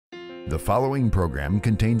The following program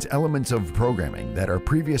contains elements of programming that are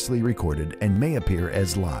previously recorded and may appear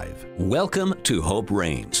as live. Welcome to Hope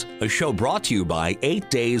Reigns, a show brought to you by 8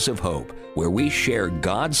 Days of Hope, where we share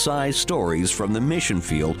God-sized stories from the mission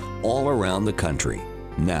field all around the country.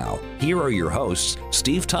 Now, here are your hosts,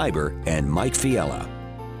 Steve Tiber and Mike Fiella.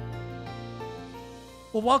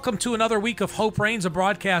 Well, welcome to another week of Hope Reigns, a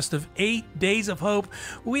broadcast of 8 Days of Hope.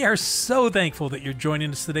 We are so thankful that you're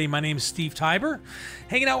joining us today. My name is Steve Tiber,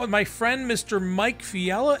 hanging out with my friend, Mr. Mike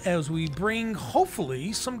Fiella, as we bring,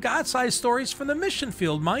 hopefully, some God-sized stories from the mission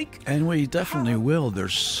field, Mike. And we definitely will.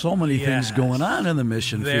 There's so many things going on in the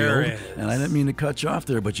mission field. And I didn't mean to cut you off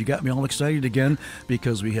there, but you got me all excited again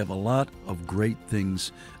because we have a lot of great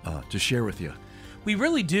things to share with you. We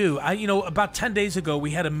really do. About 10 days ago,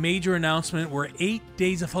 we had a major announcement. We're 8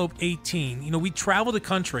 Days of Hope 18. We travel the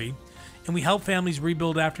country and we help families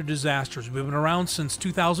rebuild after disasters. We've been around since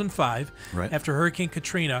 2005, right after Hurricane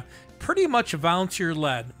Katrina. Pretty much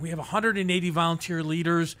volunteer-led. We have 180 volunteer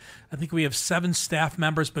leaders. I think we have 7 staff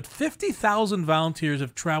members, but 50,000 volunteers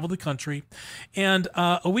have traveled the country. And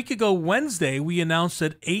a week ago, Wednesday, we announced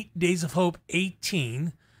that 8 Days of Hope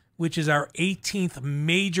 18, which is our 18th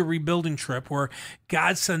major rebuilding trip, where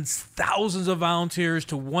God sends thousands of volunteers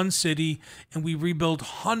to one city, and we rebuild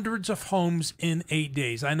hundreds of homes in 8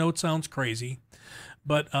 days. I know it sounds crazy,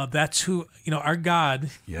 but that's who, our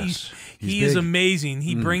God, yes, he is amazing.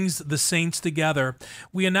 He brings the saints together.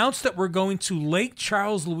 We announced that we're going to Lake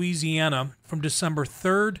Charles, Louisiana from December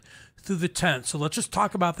 3rd through the 10th. So let's just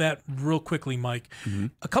talk about that real quickly, Mike.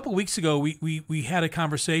 A couple of weeks ago, we had a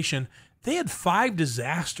conversation. They had 5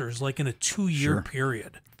 disasters, like in a 2-year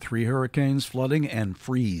period. 3 hurricanes, flooding, and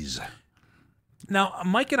freeze. Now,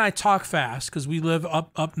 Mike and I talk fast because we live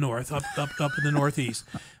up north, up in the Northeast.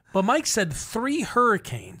 But Mike said 3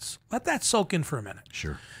 hurricanes. Let that soak in for a minute.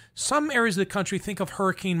 Sure. Some areas of the country think of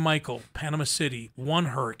Hurricane Michael, Panama City, 1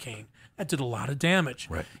 hurricane. That did a lot of damage.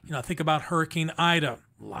 Right. Think about Hurricane Ida,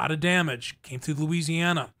 a lot of damage, came through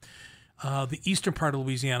Louisiana. The eastern part of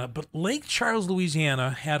Louisiana. But Lake Charles,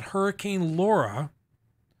 Louisiana had Hurricane Laura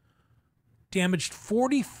damaged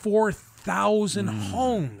 44,000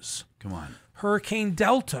 homes. Come on. Hurricane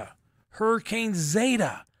Delta, Hurricane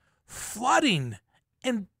Zeta, flooding,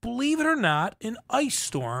 and believe it or not, an ice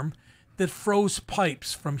storm that froze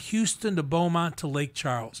pipes from Houston to Beaumont to Lake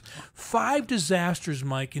Charles. 5 disasters,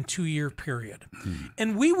 Mike, in 2-year period.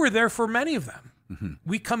 And we were there for many of them.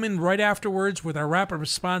 We come in right afterwards with our rapid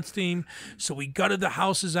response team. So we gutted the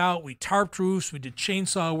houses out. We tarped roofs. We did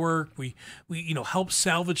chainsaw work. We helped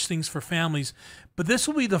salvage things for families. But this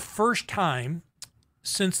will be the first time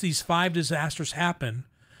since these 5 disasters happened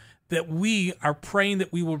that we are praying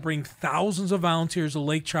that we will bring thousands of volunteers to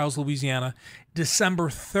Lake Charles, Louisiana, December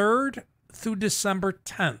 3rd through December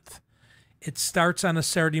 10th. It starts on a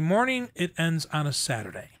Saturday morning. It ends on a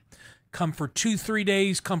Saturday. Come for 2-3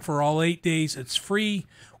 days, come for all 8 days. It's free.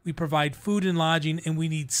 We provide food and lodging, and we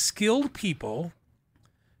need skilled people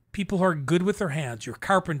who are good with their hands. Your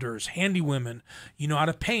carpenters, handy women. You know how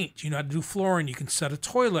to paint. You know how to do flooring. You can set a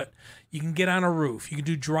toilet. You can get on a roof. You can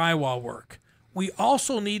do drywall work. We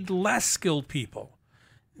also need less skilled people.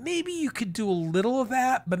 Maybe you could do a little of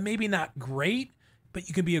that, but maybe not great, but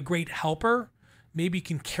you can be a great helper. Maybe you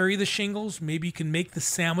can carry the shingles. Maybe you can make the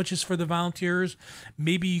sandwiches for the volunteers.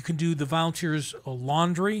 Maybe you can do the volunteers'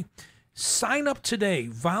 laundry. Sign up today.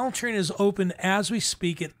 Volunteering is open as we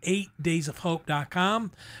speak at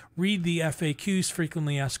 8daysofhope.com. Read the FAQs,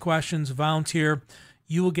 frequently asked questions, volunteer.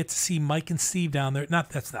 You will get to see Mike and Steve down there.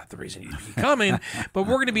 That's not the reason you'd be coming, but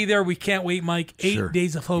we're going to be there. We can't wait, Mike. 8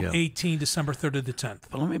 Days of Hope 18, December 3rd to the 10th.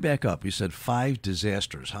 But let me back up. You said 5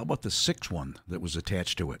 disasters. How about the 6th one that was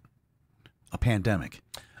attached to it? A pandemic.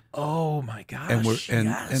 Oh my gosh! Yes. And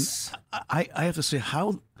I have to say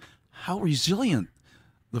how resilient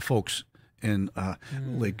the folks in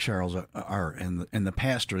Lake Charles are, and the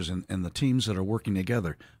pastors and the teams that are working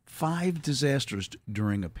together. 5 disasters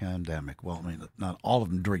during a pandemic. Well, I mean, not all of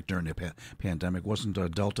them during the pandemic.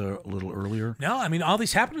 Wasn't Delta a little earlier? No, I mean, all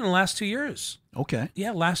these happened in the last 2 years. Okay.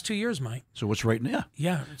 Yeah, last 2 years, Mike. So what's right now?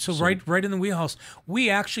 Yeah. So right in the wheelhouse. We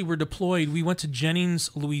actually were deployed. We went to Jennings,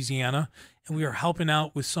 Louisiana, and we were helping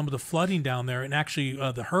out with some of the flooding down there, and actually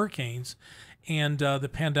the hurricanes. And the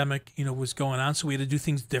pandemic, was going on, so we had to do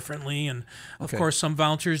things differently. And of course, some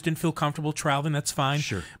volunteers didn't feel comfortable traveling. That's fine.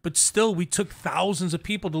 Sure. But still, we took thousands of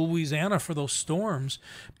people to Louisiana for those storms.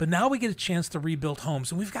 But now we get a chance to rebuild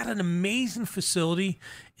homes, and we've got an amazing facility.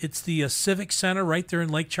 It's the Civic Center right there in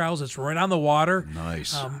Lake Charles. It's right on the water.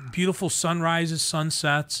 Nice. Beautiful sunrises,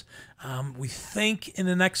 sunsets. We think in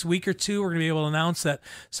the next week or two, we're going to be able to announce that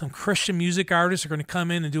some Christian music artists are going to come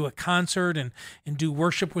in and do a concert and do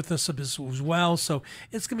worship with us as well. So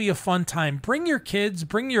it's going to be a fun time. Bring your kids,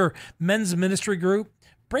 bring your men's ministry group,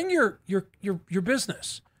 bring your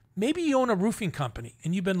business. Maybe you own a roofing company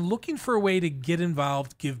and you've been looking for a way to get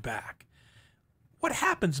involved, give back. What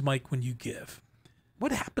happens, Mike, when you give?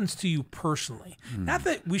 What happens to you personally? Not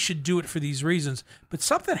that we should do it for these reasons, but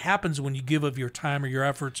something happens when you give of your time or your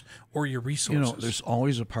efforts or your resources. There's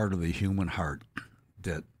always a part of the human heart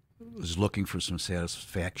that is looking for some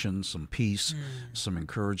satisfaction, some peace, some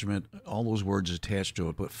encouragement, all those words attached to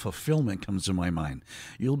it. But fulfillment comes to my mind.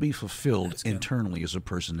 You'll be fulfilled internally as a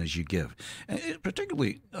person as you give. And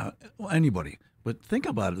particularly anybody. But think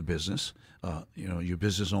about the business. You're a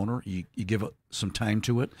business owner. You give some time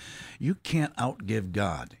to it. You can't outgive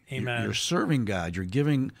God. Amen. You're serving God. You're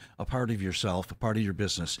giving a part of yourself, a part of your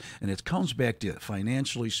business, and it comes back to it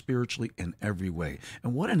financially, spiritually, in every way.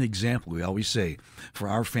 And what an example we always say for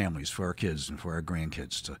our families, for our kids, and for our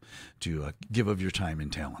grandkids to give of your time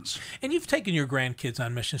and talents. And you've taken your grandkids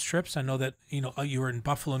on mission trips. I know that you were in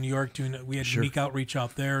Buffalo, New York, we had unique outreach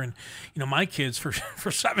out there, and my kids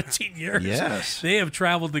for 17 years. Yes. They have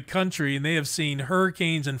traveled the country and they have seen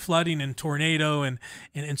hurricanes and flooding and tornado and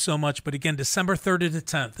so much. But again, December 3rd to the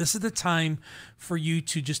 10th, this is the time for you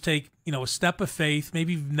to just take, a step of faith.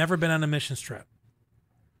 Maybe you've never been on a missions trip.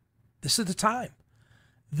 This is the time.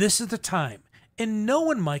 This is the time. And no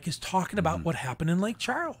one, Mike, is talking about what happened in Lake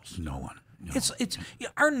Charles. No one. No. It's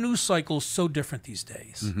our news cycle is so different these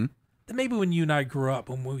days. That maybe when you and I grew up,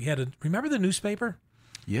 when we had remember the newspaper?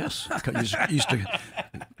 Yes,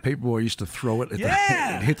 Paperboy used to throw it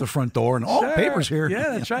at hit the front door, and paper's here.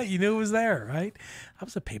 Yeah, that's right. You knew it was there, right? I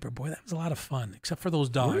was a paper boy. That was a lot of fun, except for those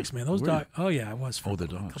dogs, man. Those dogs. Oh yeah, I was. For the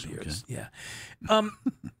dogs. A couple years. Yeah.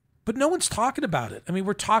 But no one's talking about it. I mean,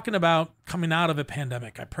 we're talking about coming out of a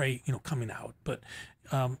pandemic. I pray, coming out, but.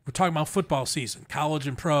 We're talking about football season, college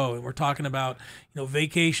and pro, and we're talking about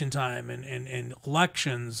vacation time and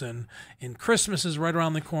elections and Christmas is right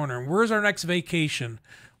around the corner. And where's our next vacation?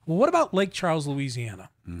 Well, what about Lake Charles, Louisiana?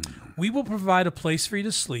 We will provide a place for you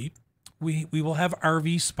to sleep. We will have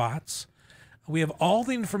RV spots. We have all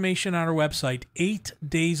the information on our website,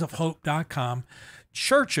 8daysofhope.com.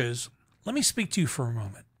 Churches, let me speak to you for a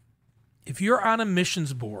moment. If you're on a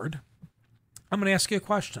missions board, I'm going to ask you a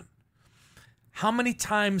question. How many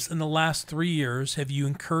times in the last 3 years have you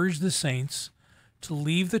encouraged the saints to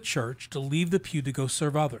leave the church, to leave the pew, to go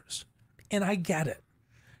serve others? And I get it.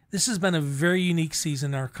 This has been a very unique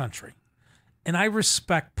season in our country. And I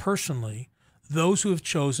respect personally those who have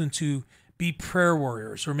chosen to be prayer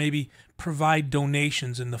warriors or maybe provide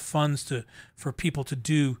donations and the funds for people to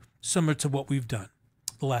do similar to what we've done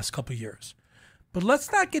the last couple of years. But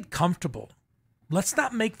let's not get comfortable. Let's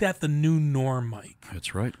not make that the new norm, Mike.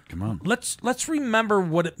 That's right. Come on. Let's remember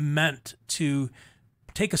what it meant to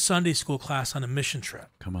take a Sunday school class on a mission trip.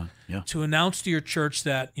 Come on. Yeah. To announce to your church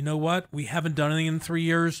that, you know what, we haven't done anything in 3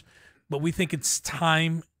 years, but we think it's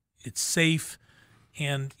time, it's safe,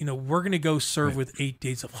 and we're going to go serve with 8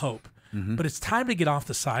 Days of Hope. But it's time to get off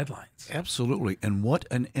the sidelines. Absolutely. And what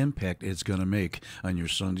an impact it's going to make on your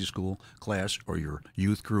Sunday school class or your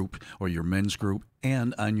youth group or your men's group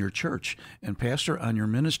and on your church and pastor, on your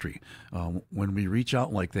ministry. When we reach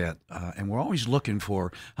out like that, and we're always looking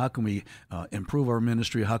for how can we improve our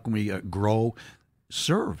ministry, how can we grow,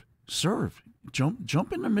 serve,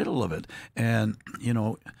 jump in the middle of it. And,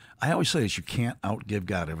 I always say this, you can't outgive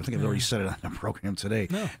God. I think I've already said it on the program today.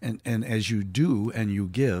 No. And as you do and you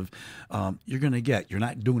give, you're going to get. You're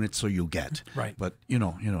not doing it so you get. Right. But you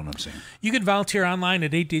know what I'm saying. You can volunteer online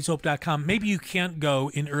at 8dayshope.com. Maybe you can't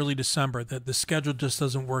go in early December. That the schedule just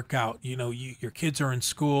doesn't work out. Your kids are in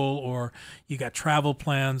school or you got travel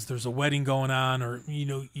plans, there's a wedding going on, or,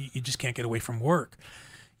 you just can't get away from work.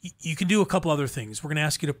 You can do a couple other things. We're going to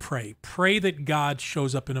ask you to pray. Pray that God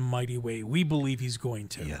shows up in a mighty way. We believe he's going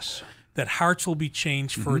to. Yes. That hearts will be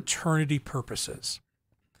changed for eternity purposes.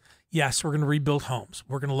 Yes, we're going to rebuild homes.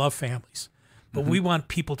 We're going to love families. But we want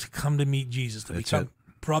people to come to meet Jesus, to become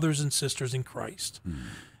brothers and sisters in Christ.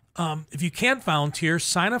 If you can't volunteer,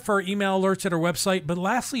 sign up for our email alerts at our website. But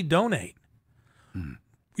lastly, donate.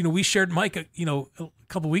 We shared, Mike, a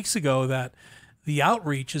couple weeks ago that the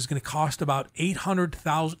outreach is going to cost about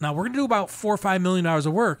 $800,000. Now we're going to do about $4 or $5 million of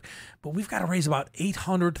work, but we've got to raise about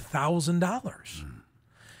 $800,000.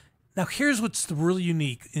 Now here's what's really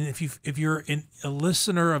unique, and if you're a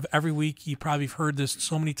listener of every week, you probably have heard this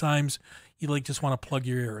so many times, you just want to plug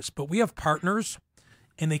your ears. But we have partners,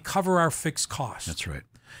 and they cover our fixed costs. That's right.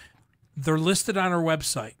 They're listed on our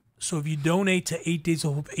website. So if you donate to 8 Days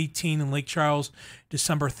of Hope 18 in Lake Charles,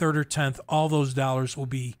 December 3rd or 10th, all those dollars will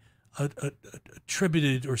be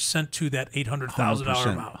attributed or sent to that $800,000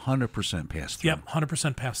 amount. 100% pass through. Yep,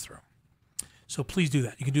 100% pass through. So please do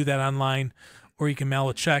that. You can do that online, or you can mail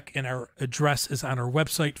a check, and our address is on our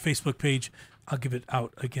website, Facebook page. I'll give it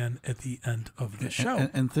out again at the end of the show.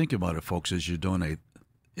 And think about it, folks, as you donate.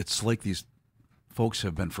 It's like these folks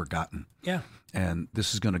have been forgotten. Yeah. And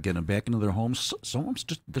this is going to get them back into their homes. Some of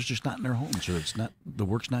them, they're just not in their homes, or the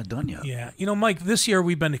work's not done yet. Yeah. You know, Mike, this year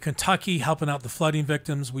we've been to Kentucky helping out the flooding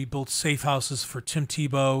victims. We built safe houses for Tim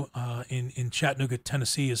Tebow in Chattanooga,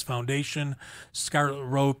 Tennessee, his foundation. Scarlet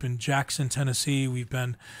Rope in Jackson, Tennessee. We've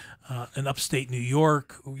been in upstate New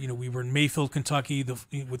York. You know, we were in Mayfield, Kentucky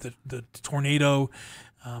with the tornado.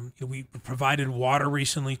 We provided water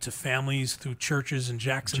recently to families through churches in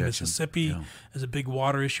Jackson, Mississippi. There's a big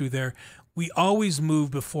water issue there. We always move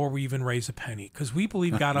before we even raise a penny because we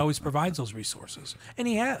believe God always provides those resources. And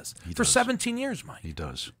he has for 17 years, Mike. He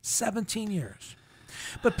does. 17 years.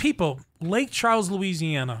 But people, Lake Charles,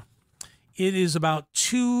 Louisiana, it is about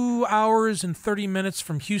 2 hours and 30 minutes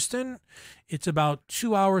from Houston. It's about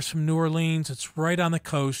 2 hours from New Orleans. It's right on the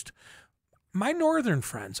coast. My northern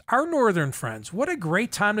friends, our northern friends, what a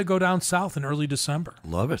great time to go down south in early December.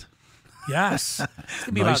 Love it. Yes. It's going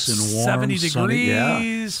to be nice about and warm, 70 degrees. Sunny,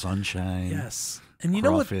 yeah. Sunshine. Yes. And you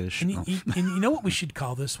crawfish. know what? And you know what we should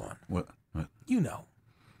call this one? What?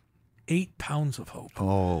 8 pounds of hope.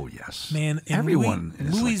 Oh, yes. Man, in everyone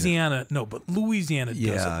Louisiana, no, but Louisiana does it.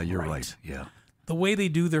 Yeah, you're right. Yeah. The way they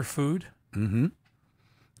do their food. Mm-hmm.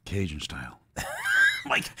 Cajun style.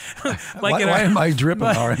 Why am I dripping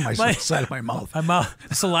on my side of my mouth? My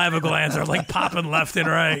saliva glands are like popping left and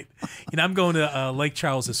right. You know, I'm going to Lake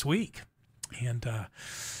Charles this week, and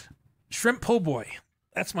shrimp po' boy.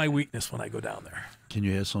 That's my weakness when I go down there. Can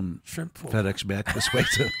you have some shrimp FedEx back this way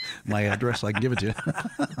to my address? I can give it to you.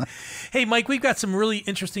 Hey, Mike, we've got some really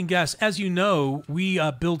interesting guests. As you know, we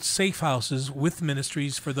build safe houses with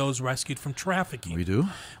ministries for those rescued from trafficking. We do.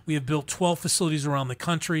 We have built 12 facilities around the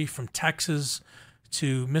country, from Texas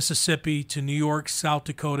to Mississippi to New York, South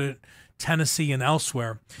Dakota, Tennessee, and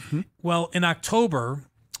elsewhere. Mm-hmm. Well, in October,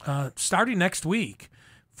 starting next week,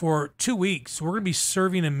 for 2 weeks, we're going to be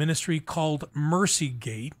serving a ministry called Mercy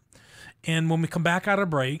Gate. And when we come back out of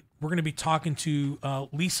break, we're going to be talking to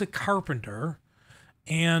Lisa Carpenter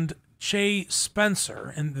and Chae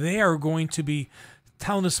Spencer, and they are going to be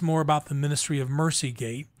telling us more about the ministry of Mercy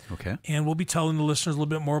Gate. Okay. And we'll be telling the listeners a little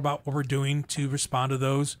bit more about what we're doing to respond to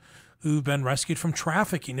those who've been rescued from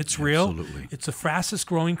trafficking. It's real. Absolutely. It's the fastest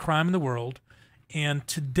growing crime in the world. And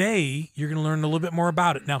today, you're going to learn a little bit more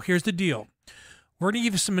about it. Now, here's the deal. We're going to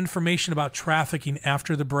give you some information about trafficking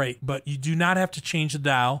after the break, but you do not have to change the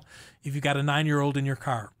dial if you've got a 9-year-old in your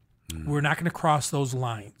car. We're not going to cross those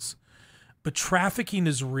lines. But trafficking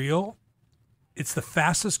is real. It's the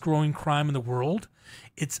fastest growing crime in the world.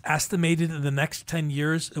 It's estimated in the next 10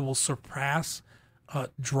 years it will surpass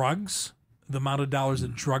drugs, the amount of dollars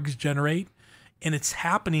that drugs generate, and it's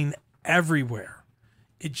happening everywhere.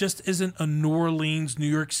 It just isn't a New Orleans, New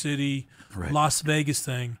York City, Las Vegas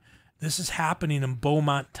thing. This is happening in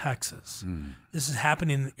Beaumont, Texas. This is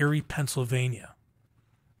happening in Erie, Pennsylvania.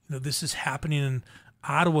 You know, this is happening in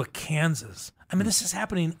Ottawa, Kansas. I mean, this is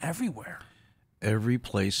happening everywhere. Every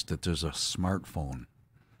place that there's a smartphone,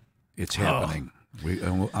 it's happening.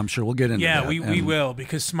 I'm sure we'll get into that. Yeah, we will,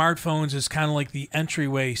 because smartphones is kind of like the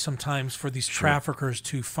entryway sometimes for these traffickers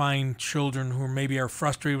to find children who maybe are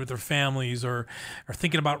frustrated with their families, or are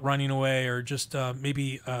thinking about running away, or just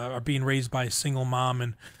maybe are being raised by a single mom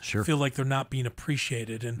and feel like they're not being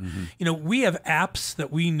appreciated. And, you know, we have apps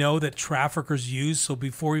that we know that traffickers use. So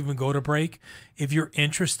before we even go to break, if you're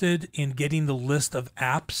interested in getting the list of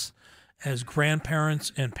apps, as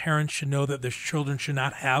grandparents and parents should know that their children should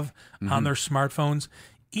not have on their smartphones,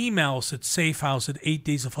 email us at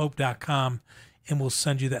safehouse@8daysofhope.com, and we'll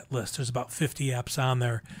send you that list. There's about 50 apps on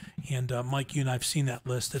there. And Mike, you and I have seen that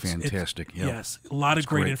list. It's fantastic. Yes, a lot of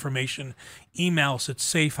great information. Email us at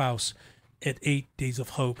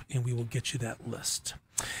safehouse@8daysofhope, and we will get you that list.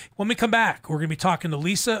 When we come back, we're going to be talking to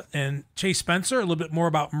Lisa and Chae Spencer a little bit more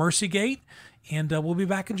about Mercy Gate, and we'll be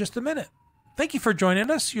back in just a minute. Thank you for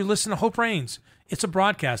joining us. You're listening to Hope Reigns. It's a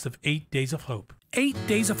broadcast of 8 Days of Hope. 8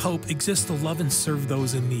 Days of Hope exists to love and serve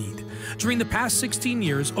those in need. During the past 16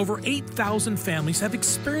 years, over 8,000 families have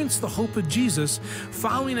experienced the hope of Jesus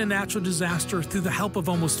following a natural disaster through the help of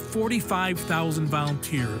almost 45,000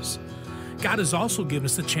 volunteers. God has also given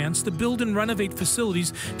us the chance to build and renovate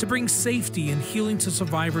facilities to bring safety and healing to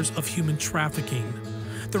survivors of human trafficking.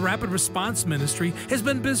 The Rapid Response Ministry has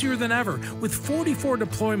been busier than ever, with 44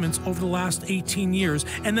 deployments over the last 18 years.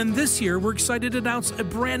 And then this year, we're excited to announce a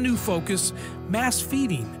brand new focus, mass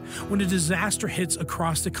feeding. When a disaster hits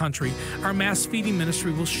across the country, our mass feeding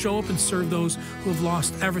ministry will show up and serve those who have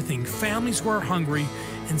lost everything, families who are hungry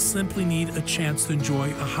and simply need a chance to enjoy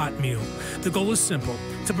a hot meal. The goal is simple,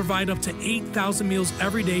 to provide up to 8,000 meals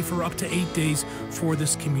every day for up to 8 days for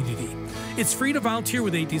this community. It's free to volunteer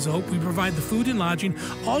with 8 Days of Hope. We provide the food and lodging.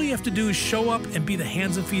 All you have to do is show up and be the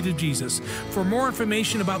hands and feet of Jesus. For more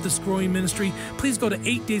information about this growing ministry, please go to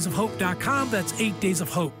 8daysofhope.com. That's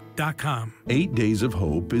 8daysofhope.com. 8 Days of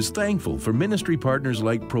Hope is thankful for ministry partners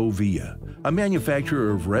like Provia, a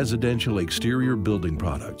manufacturer of residential exterior building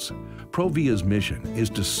products. Provia's mission is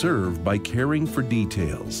to serve by caring for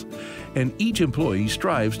details, and each employee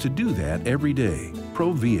strives to do that every day.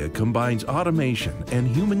 Provia combines automation and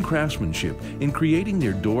human craftsmanship in creating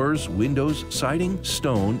their doors, windows, siding,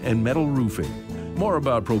 stone, and metal roofing. More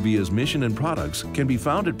about Provia's mission and products can be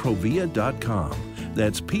found at provia.com.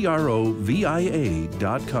 That's PROVIA.com.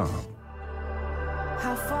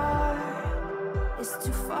 How far is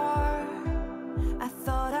too far? I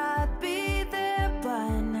thought I'd be there by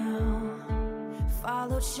now.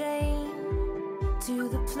 Followed Chae to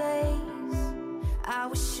the place I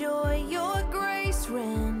was sure your grace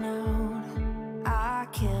ran out. I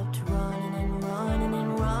kept running and running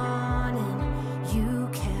and running. You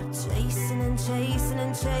kept chasing and chasing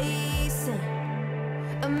and chasing.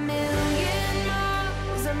 A million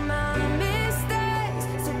miles of my mistakes,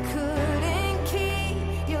 so couldn't keep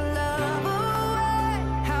your love away.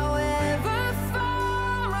 However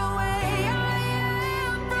far away I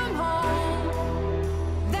am from home,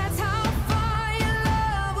 that's how far your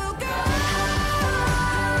love will go.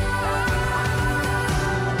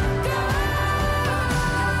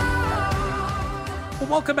 Well,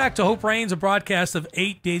 welcome back to Hope Reigns, a broadcast of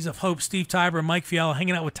 8 Days of Hope. Steve Tiber and Mike Fiala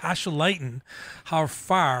hanging out with Tasha Lighton. How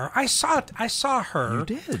far? I saw her You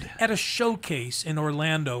did. at a showcase in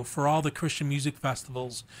Orlando for all the Christian music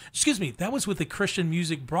festivals. Excuse me, that was with the Christian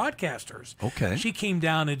music broadcasters. Okay. She came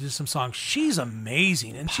down and did some songs. She's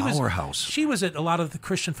amazing. And Powerhouse. She was at a lot of the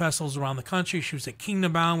Christian festivals around the country. She was at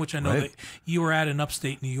Kingdom Bound, which I know Right. that you were at in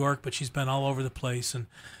upstate New York, but she's been all over the place. And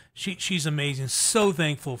she's amazing. So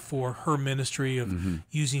thankful for her ministry of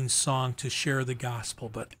using song to share the gospel,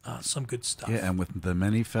 but some good stuff. Yeah, and with the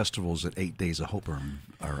many festivals that 8 Days of Hope are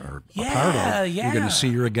a part Yeah, of, yeah. you're going to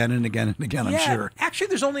see her again and again and again, I'm sure. Actually,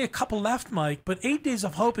 there's only a couple left, Mike, but 8 Days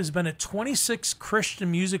of Hope has been at 26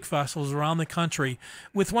 Christian music festivals around the country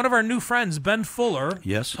with one of our new friends, Ben Fuller.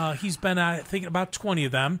 Yes. He's been at, I think, about 20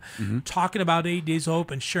 of them, talking about 8 Days of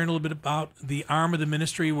Hope and sharing a little bit about the arm of the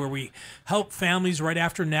ministry where we help families right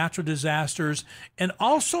after natural disasters, and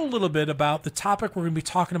also a little bit about the topic we're going to be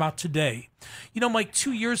talking about today. You know, Mike,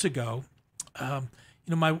 2 years ago,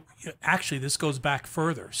 actually, this goes back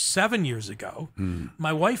further. 7 years ago,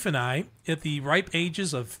 my wife and I, at the ripe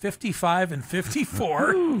ages of 55 and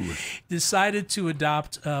 54, decided to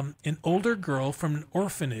adopt an older girl from an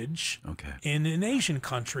orphanage in an Asian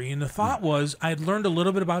country. And the thought was, I had learned a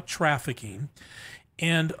little bit about trafficking.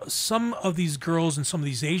 And some of these girls in some of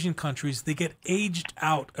these Asian countries, they get aged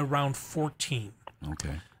out around 14.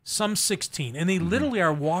 Okay. Some 16. And they literally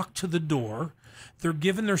are walked to the door. They're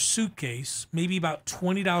given their suitcase, maybe about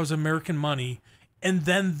 $20 American money, and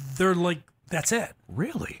then they're like, that's it.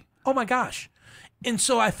 Really? Oh, my gosh. And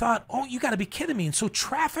so I thought, oh, you got to be kidding me. And so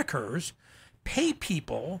traffickers pay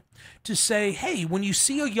people to say, hey, when you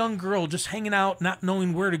see a young girl just hanging out, not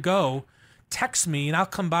knowing where to go, text me and I'll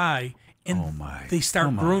come by. And they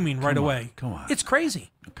start grooming right away. Come on. It's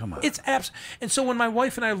crazy. Come on. It's And so when my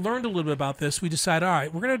wife and I learned a little bit about this, we decided, all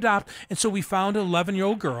right, we're going to adopt. And so we found an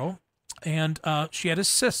 11-year-old girl, and she had a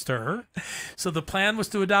sister. So the plan was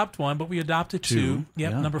to adopt one, but we adopted two.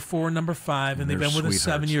 Yep, number 4 and number 5, and they've been with us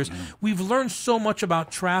 7 years. Yeah. We've learned so much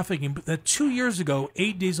about trafficking, but that 2 years ago,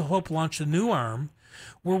 8 Days of Hope launched a new arm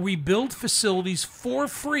where we build facilities for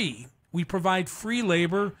free. We provide free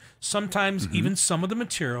labor, sometimes even some of the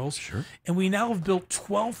materials. Sure. And we now have built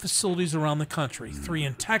 12 facilities around the country, 3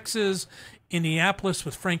 in Texas, Indianapolis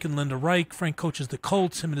with Frank and Linda Reich. Frank coaches the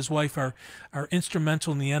Colts. Him and his wife are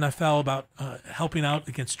instrumental in the NFL about helping out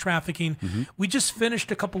against trafficking. We just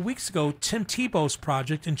finished a couple weeks ago Tim Tebow's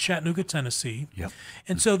project in Chattanooga, Tennessee. Yep.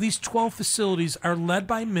 And so these 12 facilities are led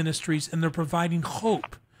by ministries, and they're providing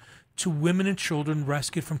hope to women and children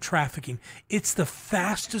rescued from trafficking. It's the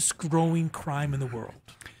fastest growing crime in the world.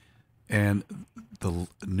 And the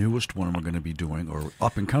newest one we're going to be doing, or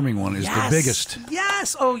up and coming one, is the biggest.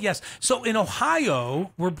 Yes. Oh, yes. So in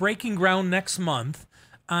Ohio, we're breaking ground next month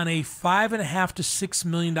on a $5.5 to $6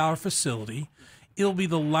 million facility. It'll be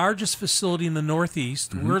the largest facility in the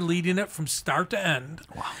Northeast. We're leading it from start to end.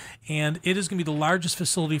 Wow. And it is going to be the largest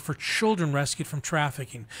facility for children rescued from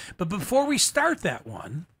trafficking. But before we start that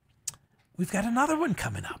one, we've got another one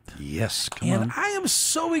coming up. Yes, come And on. I am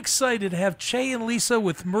so excited to have Chae and Lisa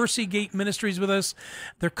with Mercy Gate Ministries with us.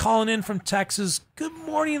 They're calling in from Texas. Good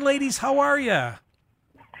morning, ladies. How are you?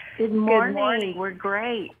 Good morning. We're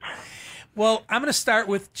great. Well, I'm going to start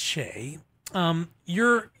with Chae.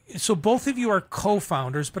 So both of you are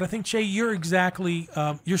co-founders, but I think, Chae,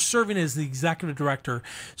 you're serving as the executive director.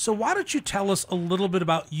 So why don't you tell us a little bit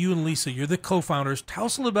about you and Lisa? You're the co-founders. Tell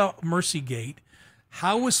us a little about Mercy Gate,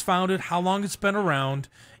 how it was founded, how long it's been around,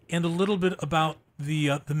 and a little bit about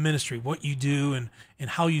the ministry, what you do, and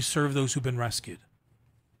how you serve those who've been rescued.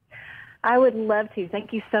 I would love to.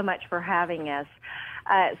 Thank you so much for having us.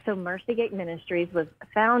 So Mercy Gate Ministries was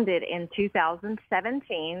founded in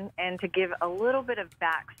 2017, and to give a little bit of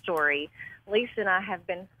backstory, Lisa and I have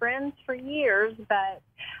been friends for years, but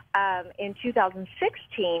in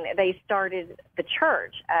 2016, they started the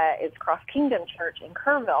church. It's Cross Kingdom Church in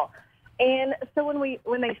Kerrville. And so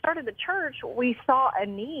when they started the church, we saw a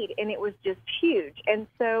need, and it was just huge. And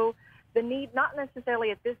so the need, not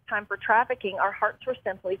necessarily at this time for trafficking, our hearts were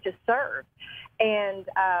simply to serve. And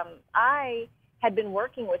I had been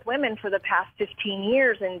working with women for the past 15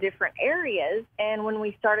 years in different areas. And when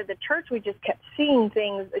we started the church, we just kept seeing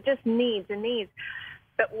things, just needs and needs.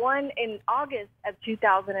 But in August of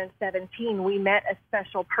 2017, we met a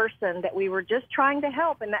special person that we were just trying to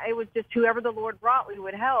help. And it was just whoever the Lord brought, we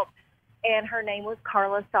would help. And her name was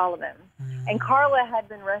Carla Solomon. And Carla had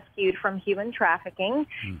been rescued from human trafficking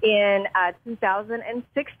in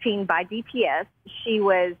 2016 by DPS. She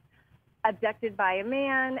was abducted by a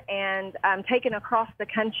man and taken across the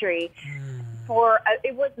country for,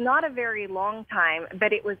 it was not a very long time,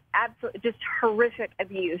 but it was absolutely just horrific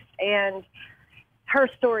abuse. And her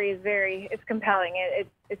story is it's compelling.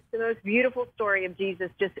 It's the most beautiful story of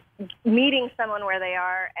Jesus, just meeting someone where they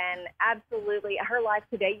are. And absolutely, her life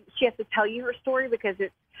today, she has to tell you her story because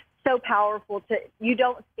it's so powerful. You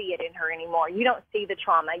don't see it in her anymore. You don't see the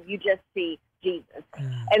trauma. You just see Jesus.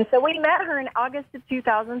 And so we met her in August of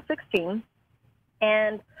 2016.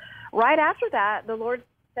 And right after that, the Lord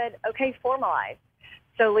said, okay, formalize.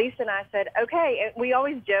 So Lisa and I said, okay. And we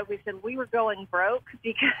always joke. We said we were going broke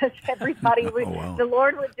because everybody the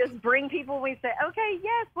Lord would just bring people. We say, okay,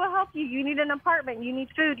 yes, we'll help you. You need an apartment. You need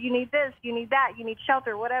food. You need this. You need that. You need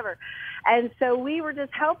shelter, whatever. And so we were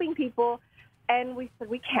just helping people. And we said,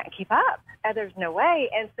 we can't keep up. There's no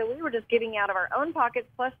way. And so we were just giving out of our own pockets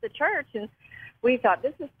plus the church. And we thought,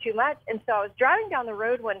 this is too much. And so I was driving down the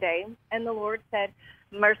road one day, and the Lord said,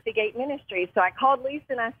 Mercy Gate Ministries. So I called Lisa,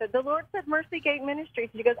 and I said, the Lord said Mercy Gate Ministries.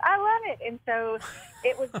 She goes, I love it. And so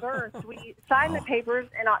it was birthed. We signed the papers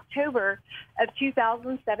in October of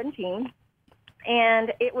 2017.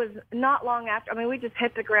 And it was not long after. I mean, we just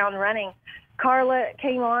hit the ground running. Carla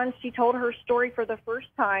came on. She told her story for the first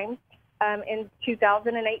time in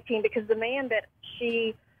 2018 because the man that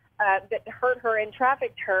that hurt her and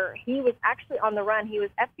trafficked her, he was actually on the run. He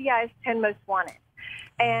was FBI's 10 most wanted.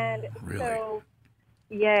 And so,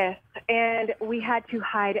 yes, and we had to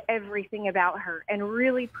hide everything about her and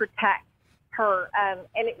really protect her. And,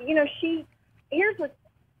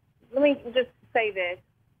 let me just say this.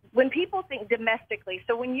 When people think domestically,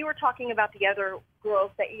 so when you were talking about the other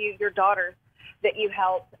girls your daughters that you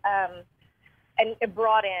helped and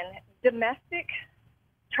brought in, domestic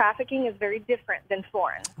trafficking is very different than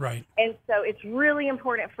foreign. Right. And so it's really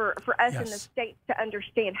important for us in the States to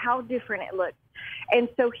understand how different it looks. And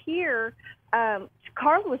so here,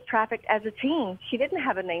 Carla was trafficked as a teen. She didn't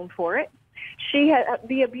have a name for it. She had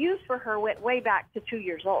the abuse for her went way back to 2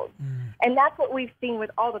 years old. And that's what we've seen with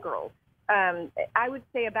all the girls. I would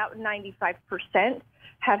say about 95%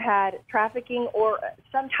 have had trafficking or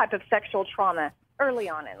some type of sexual trauma early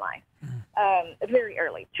on in life, very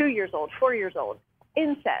early, 2 years old, 4 years old,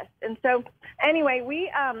 incest. And so anyway,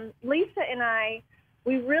 Lisa and I,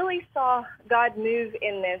 we really saw God move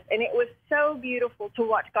in this, and it was so beautiful to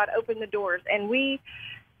watch God open the doors. And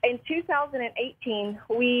in 2018,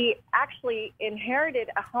 we actually inherited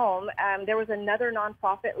a home. There was another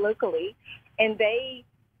nonprofit locally, and they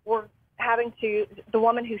were the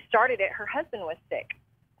woman who started it, her husband was sick.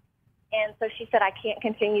 And so she said, I can't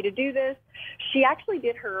continue to do this. She actually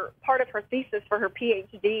did part of her thesis for her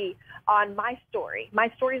PhD on my story.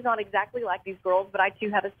 My story is not exactly like these girls, but I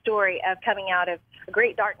too have a story of coming out of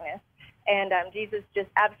great darkness and Jesus just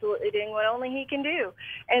absolutely doing what only he can do.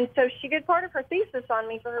 And so she did part of her thesis on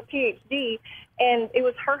me for her PhD, and it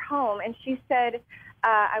was her home. And she said,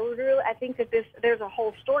 I think that there's a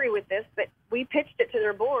whole story with this, but we pitched it to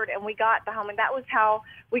their board and we got the home, and that was how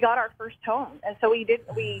we got our first home. And so we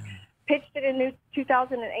pitched it in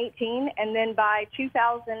 2018, and then by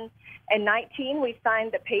 2019 we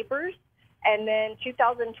signed the papers, and then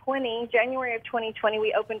January of 2020,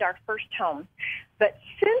 we opened our first home. But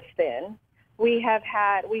since then, we have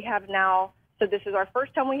now. So this is our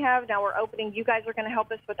first home we have. Now we're opening. You guys are going to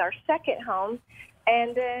help us with our second home.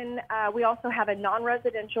 And then we also have a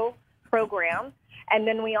non-residential program. And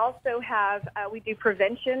then we also have, we do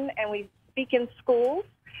prevention, and we speak in schools.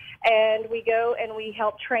 And we go and we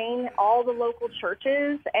help train all the local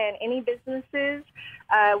churches and any businesses.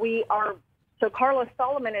 So Carla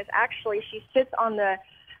Solomon she sits on the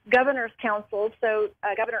Governor's Council. So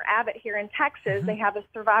Governor Abbott here in Texas, they have a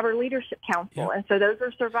Survivor Leadership Council. Yep. And so those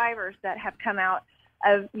are survivors that have come out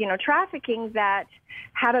of, trafficking, that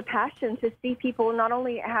have a passion to see people not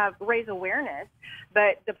only raise awareness,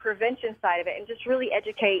 but the prevention side of it, and just really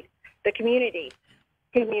educate the communities.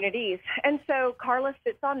 And so Carla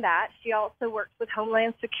sits on that. She also works with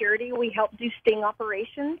Homeland Security. We help do sting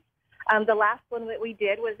operations. The last one that we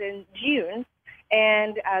did was in June,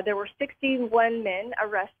 and there were 61 men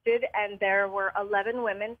arrested, and there were 11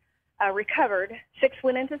 women recovered. 6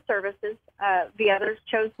 went into services. The others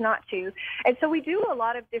chose not to. And so we do a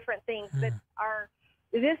lot of different things. But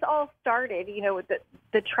this all started, with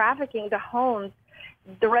the trafficking, the homes.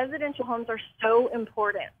 The residential homes are so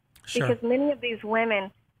important. Sure. Because many of these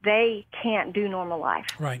women, they can't do normal life.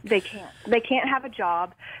 Right. They can't. They can't have a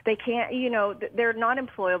job. They can't, they're not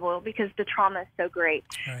employable because the trauma is so great.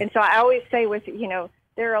 Right. And so I always say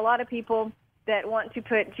there are a lot of people that want to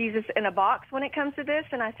put Jesus in a box when it comes to this.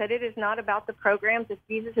 And I said, it is not about the programs. If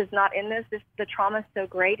Jesus is not in this, the trauma is so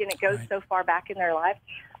great and it goes so far back in their life.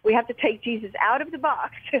 We have to take Jesus out of the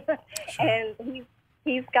box. Sure. And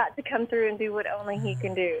he's got to come through and do what only he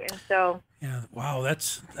can do. And so, yeah, wow,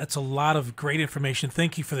 that's a lot of great information.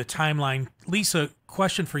 Thank you for the timeline. Lisa,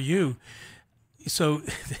 question for you. So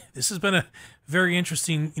this has been a very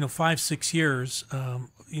interesting, 5-6 years,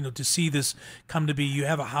 to see this come to be. You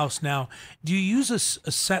have a house now. Do you use a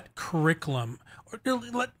set curriculum? Or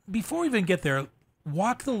before we even get there,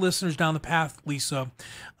 walk the listeners down the path, Lisa.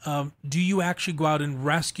 Do you actually go out and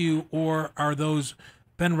rescue, or are those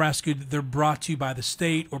been rescued, they're brought to you by the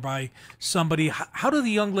state or by somebody? How do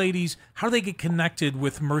the young ladies, how do they get connected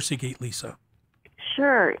with Mercy Gate, Lisa?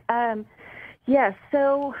 Sure. Yes.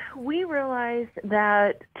 So we realized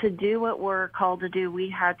that to do what we're called to do,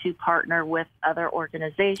 we had to partner with other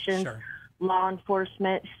organizations, Sure. law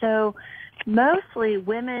enforcement. So mostly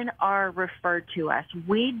women are referred to us.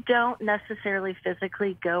 We don't necessarily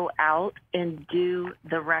physically go out and do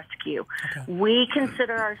the rescue. Okay. We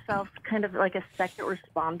consider ourselves kind of like a second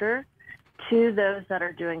responder to those that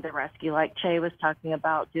are doing the rescue, like Chae was talking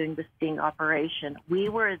about doing the sting operation. We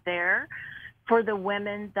were there for the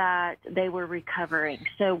women that they were recovering,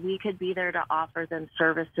 so we could be there to offer them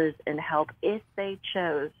services and help if they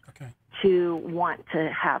chose to want to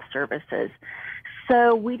have services.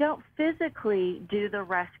 So we don't physically do the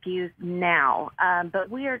rescues now, but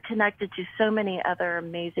we are connected to so many other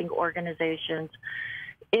amazing organizations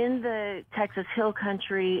in the Texas Hill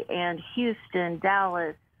Country and Houston,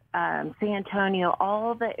 Dallas, San Antonio,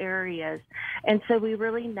 all the areas. And so we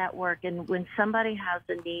really network. And when somebody has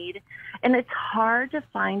a need, and it's hard to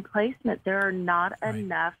find placement, there are not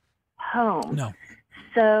enough homes. No.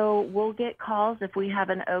 So we'll get calls if we have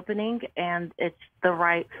an opening and it's the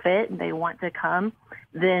right fit and they want to come,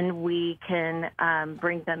 then we can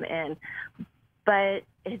bring them in. But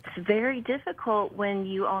it's very difficult when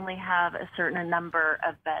you only have a certain number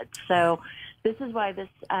of beds. So this is why this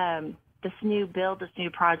new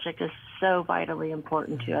project is so vitally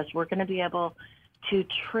important to us. We're going to be able to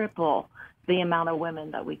triple the amount of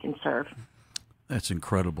women that we can serve. That's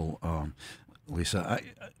incredible. Lisa,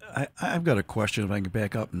 I've got a question. If I can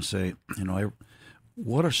back up and say,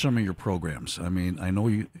 what are some of your programs? I mean, I know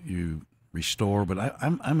you restore, but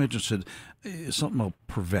I'm interested in something about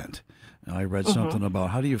prevent. I read something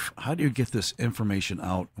about how do you get this information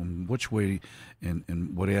out, and which way,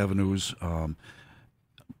 and what avenues.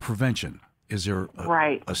 Prevention. Is there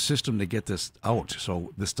a system to get this out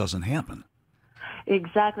so this doesn't happen?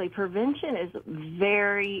 Exactly. Prevention is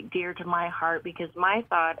very dear to my heart because my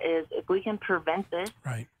thought is if we can prevent this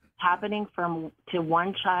happening to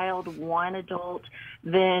one child, one adult,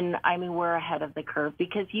 then, we're ahead of the curve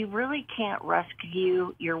because you really can't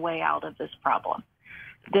rescue your way out of this problem.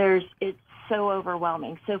 It's so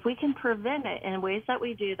overwhelming. So if we can prevent it, in ways that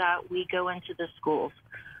we do that, we go into the schools.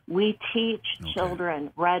 We teach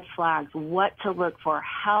children red flags, what to look for,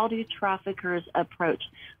 how do traffickers approach,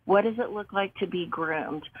 what does it look like to be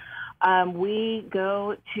groomed. We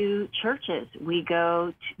go to churches. We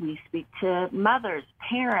speak to mothers,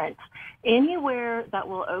 parents, anywhere that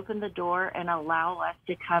will open the door and allow us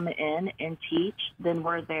to come in and teach, then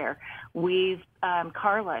we're there.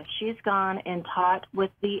 Carla, she's gone and taught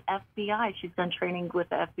with the FBI. She's done training with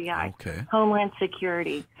the FBI, Homeland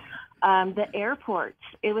Security. The airports,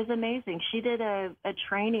 it was amazing. She did a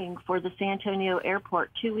training for the San Antonio airport.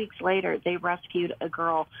 2 weeks later, they rescued a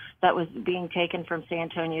girl that was being taken from San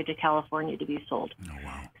Antonio to California to be sold. Oh,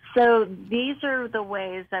 wow. So these are the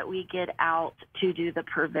ways that we get out to do the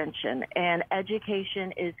prevention, and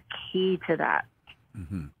education is key to that.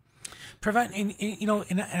 Mm-hmm.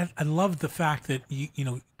 And I love the fact that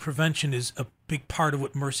prevention is a big part of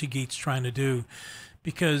what Mercy Gate's trying to do,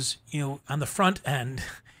 because on the front end,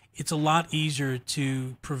 it's a lot easier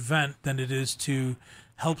to prevent than it is to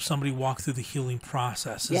help somebody walk through the healing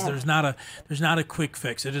process. Yeah. There's not a quick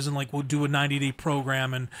fix. It isn't like we'll do a 90-day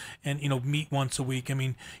program and meet once a week. I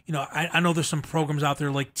mean, I know there's some programs out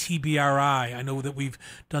there like TBRI. I know that we've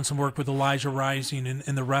done some work with Elijah Rising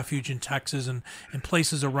and the Refuge in Texas and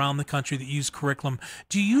places around the country that use curriculum.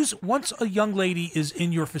 Do you use, once a young lady is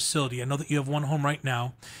in your facility, I know that you have one home right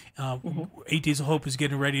now, 8 Days of Hope is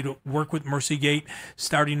getting ready to work with Mercy Gate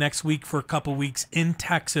starting next week for a couple weeks in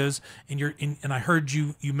Texas, and I heard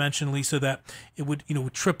you mentioned, Lisa, that it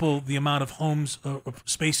would triple the amount of homes or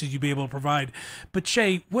spaces you'd be able to provide. But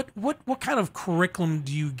Chae, what kind of curriculum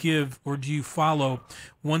do you give or do you follow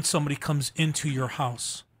once somebody comes into your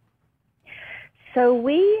house? So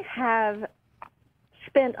we have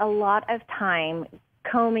spent a lot of time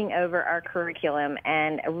combing over our curriculum,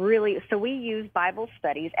 and so we use Bible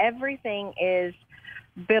studies. Everything is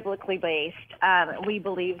biblically based. We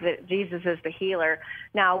believe that Jesus is the healer.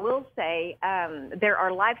 Now, I will say there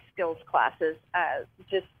are life skills classes,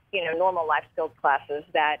 just normal life skills classes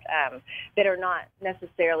that are not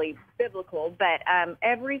necessarily biblical, but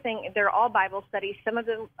everything, they're all Bible studies. Some of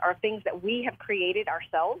them are things that we have created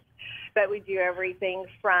ourselves, but we do everything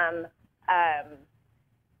from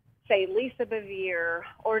say Lisa Bevere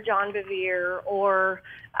or John Bevere, or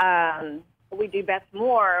we do Beth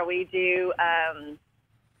Moore, we do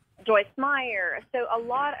Joyce Meyer. So a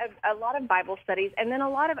lot of Bible studies, and then a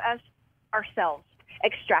lot of us ourselves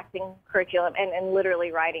extracting curriculum and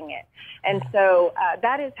literally writing it. And so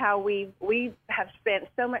that is how we have spent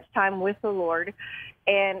so much time with the Lord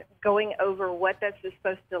and going over what this is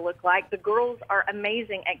supposed to look like. The girls are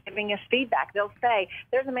amazing at giving us feedback. They'll say,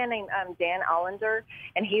 there's a man named Dan Allender,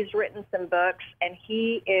 and he's written some books, and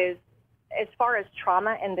he is, as far as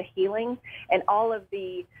trauma and the healing and all of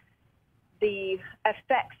the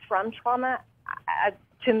effects from trauma,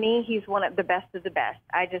 to me, he's one of the best of the best.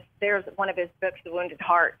 There's one of his books, The Wounded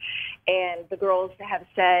Heart, and the girls have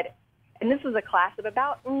said, and this was a class of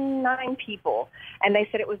about 9 people, and they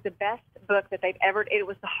said it was the best book that they've ever, it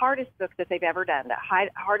was the hardest book that they've ever done, the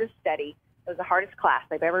hardest study. It was the hardest class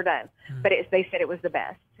they've ever done, but they said it was the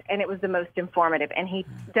best, and it was the most informative. And he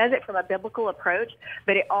does it from a biblical approach,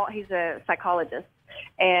 but he's a psychologist,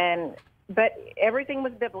 but everything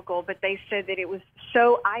was biblical, but they said that it was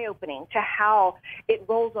so eye-opening to how it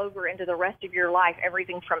rolls over into the rest of your life,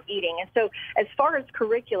 everything from eating. And so as far as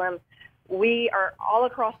curriculum, we are all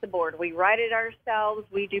across the board. We write it ourselves.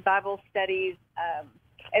 We do Bible studies.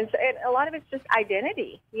 And a lot of it's just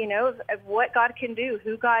identity, of what God can do,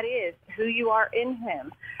 who God is, who you are in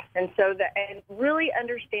him. And so and really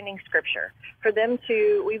understanding Scripture. For them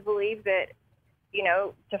we believe that,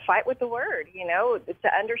 to fight with the Word, to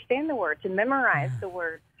understand the Word, to memorize the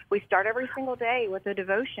Word. We start every single day with a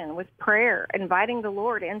devotion, with prayer, inviting the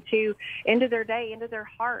Lord into their day, into their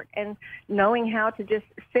heart, and knowing how to just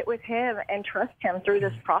sit with him and trust him through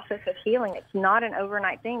this process of healing. It's not an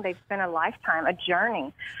overnight thing. They've spent a lifetime, a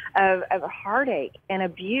journey of heartache and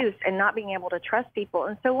abuse and not being able to trust people.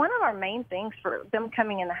 And so one of our main things for them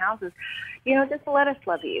coming in the house is, just let us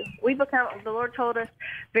love you. The Lord told us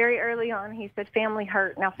very early on, he said, family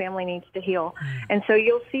hurt, now family needs to heal. And so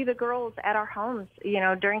you'll see the girls at our homes,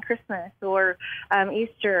 during Christmas or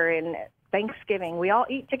Easter and Thanksgiving. We all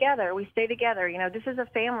eat together. We stay together. This is a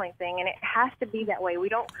family thing, and it has to be that way. We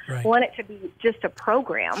don't want it to be just a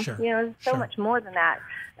program. Sure. There's so much more than that.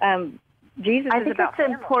 Jesus I is think about it's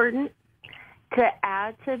family. important to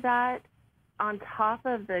add to that, on top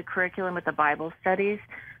of the curriculum with the Bible studies,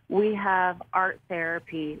 we have art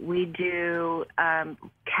therapy. We do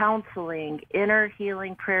counseling, inner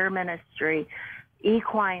healing prayer ministry,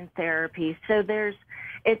 equine therapy. So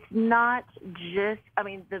it's not just,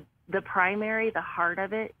 the primary, the heart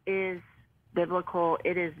of it is biblical.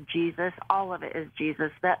 It is Jesus. All of it is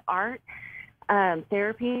Jesus. That art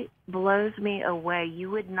therapy blows me away. You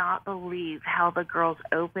would not believe how the girls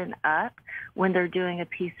open up when they're doing a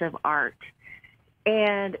piece of art.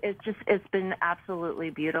 And it's been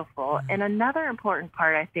absolutely beautiful. And another important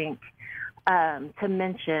part, I think, to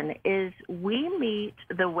mention is we meet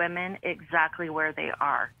the women exactly where they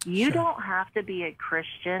are. You don't have to be a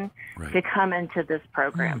Christian to come into this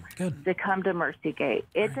program, to come to Mercy Gate.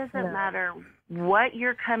 It doesn't matter what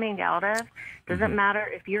you're coming out of. Doesn't matter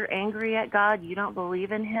if you're angry at God, you don't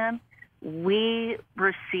believe in him. We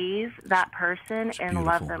receive that person and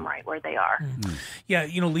love them right where they are. Yeah,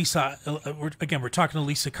 Lisa, we're talking to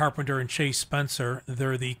Lisa Carpenter and Chae Spencer.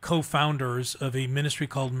 They're the co-founders of a ministry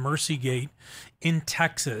called Mercy Gate in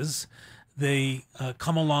Texas. They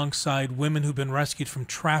come alongside women who've been rescued from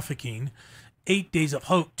trafficking. 8 Days of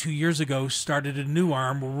Hope 2 years ago started a new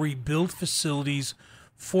arm where we build facilities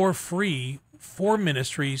for free for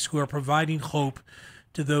ministries who are providing hope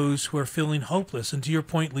to those who are feeling hopeless. And to your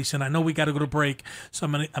point, Lisa, and I know we got to go to break, so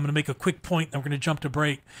I'm gonna make a quick point, and we're going to jump to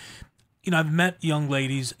break. I've met young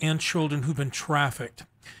ladies and children who've been trafficked,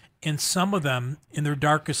 and some of them, in their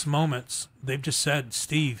darkest moments, they've just said,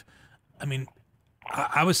 Steve,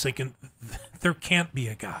 I was thinking, there can't be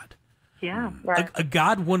a God. Yeah, right. A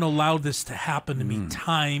God wouldn't allow this to happen to me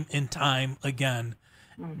time and time again,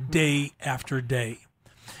 day after day.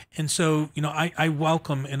 And so, I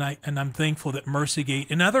welcome and I'm thankful that Mercy Gate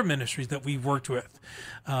and other ministries that we've worked with,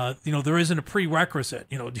 there isn't a prerequisite.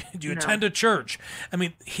 Do you attend a church?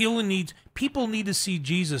 People need to see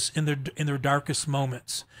Jesus in their darkest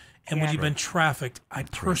moments. And when you've been trafficked, I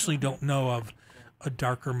personally don't know of a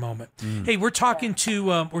darker moment. Hey, we're talking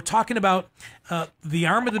about the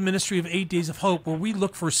arm of the ministry of 8 Days of Hope, where we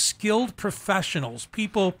look for skilled professionals,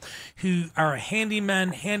 people who are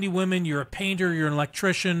handymen, handywomen. You're a painter, you're an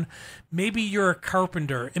electrician, maybe you're a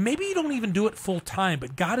carpenter, and maybe you don't even do it full time,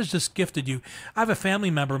 but God has just gifted you. I have a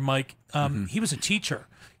family member, Mike. He was a teacher.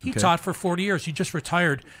 He taught for 40 years. He just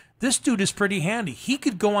retired. This dude is pretty handy. He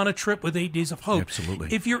could go on a trip with 8 Days of Hope.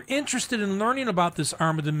 Absolutely. If you're interested in learning about this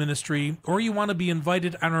arm of the ministry, or you want to be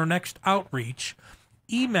invited on our next outreach,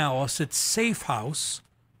 email us at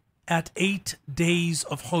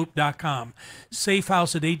safehouse@8daysofhope.com.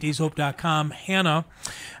 Safehouse@8daysofhope.com. Hannah,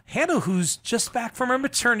 who's just back from her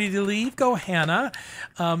maternity leave. Go, Hannah.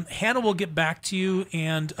 Hannah will get back to you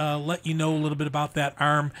and let you know a little bit about that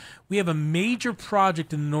arm. We have a major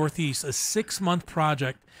project in the Northeast, a 6-month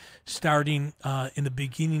project starting in the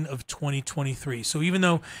beginning of 2023. So even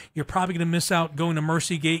though you're probably going to miss out going to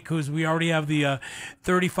Mercy Gate because we already have the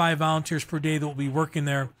 35 volunteers per day that will be working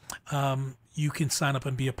there, you can sign up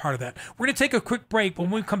and be a part of that. We're going to take a quick break.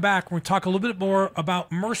 When we come back, we're going to talk a little bit more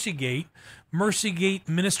about Mercy Gate.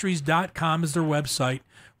 MercyGateMinistries.com is their website.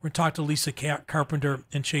 We're going to talk to Lisa Carpenter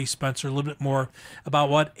and Chae Spencer a little bit more about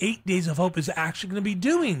what 8 Days of Hope is actually going to be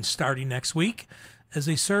doing starting next week as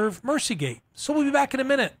they serve Mercy Gate. So we'll be back in a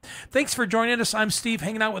minute. Thanks for joining us. I'm Steve,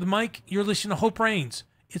 hanging out with Mike. You're listening to Hope Reigns.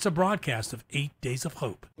 It's a broadcast of 8 Days of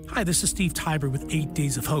Hope. Hi, this is Steve Tiber with 8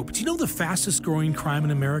 Days of Hope. Do you know the fastest growing crime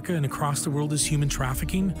in America and across the world is human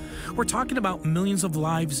trafficking? We're talking about millions of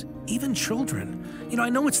lives, even children. I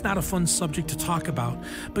know it's not a fun subject to talk about,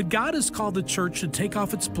 but God has called the church to take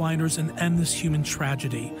off its blinders and end this human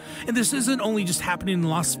tragedy. And this isn't only just happening in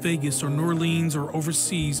Las Vegas or New Orleans or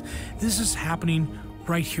overseas. This is happening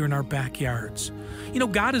right here in our backyards.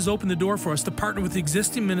 God has opened the door for us to partner with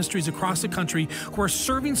existing ministries across the country who are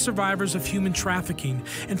serving survivors of human trafficking.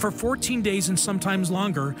 And for 14 days and sometimes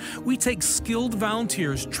longer, we take skilled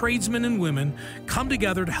volunteers, tradesmen and women, come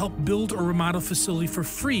together to help build or remodel a facility for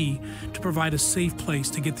free to provide a safe place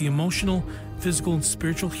to get the emotional, physical, and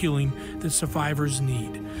spiritual healing that survivors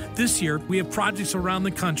need. This year, we have projects around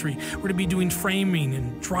the country. We're going to be doing framing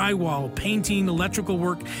and drywall, painting, electrical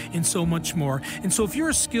work, and so much more. And so if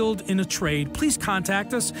you're skilled in a trade, please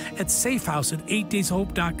contact us at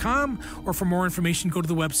safehouse@8daysofhope.com, or for more information, go to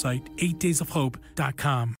the website,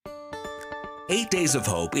 8daysofhope.com. 8 Days of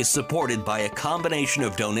Hope is supported by a combination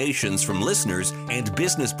of donations from listeners and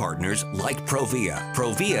business partners like Provia.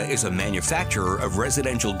 Provia is a manufacturer of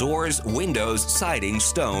residential doors, windows, siding,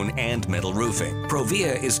 stone, and metal roofing.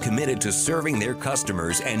 Provia is committed to serving their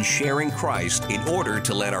customers and sharing Christ in order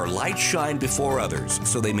to let our light shine before others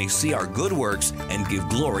so they may see our good works and give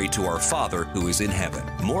glory to our Father who is in heaven.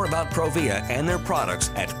 More about Provia and their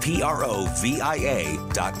products at provia.com.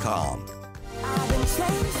 I've been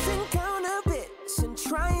chasing counterfeits and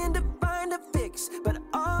trying to find a fix, but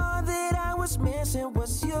all that I was missing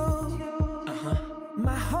was you.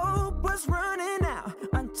 My hope was running out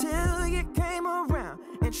until you came around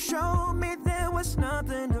and showed me there was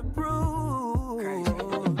nothing to prove.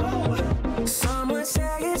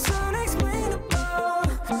 say it's unexplainable,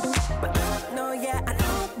 but I know, yeah, I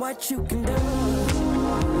know what you can do.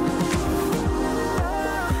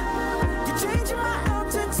 You're changing my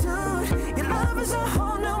altitude. Your love is a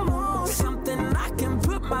whole new mood. Something I can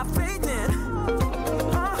put my faith in.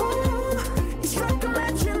 Oh, you strike a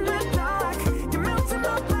match in the dark. You're melting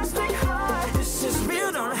my plastic heart. This is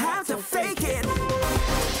real, don't have to fake it. Oh,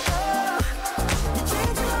 you're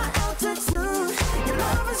changing my altitude. Your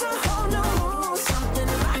love is a whole new mood. Something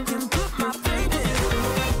I can put my faith in.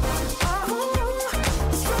 Oh,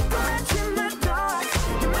 you strike a match in the dark.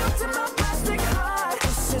 You're melting my plastic heart.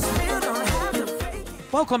 This is real, don't have to fake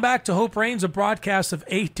it. Welcome back to Hope Reigns, a broadcast of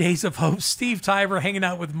 8 Days of Hope. Steve Tyver hanging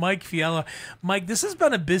out with Mike Fiala. Mike, this has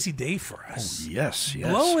been a busy day for us. Yes.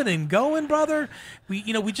 Blowing and going, brother.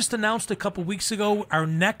 We just announced a couple weeks ago our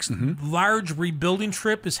next large rebuilding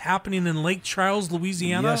trip is happening in Lake Charles,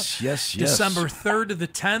 Louisiana. Yes. December 3rd to the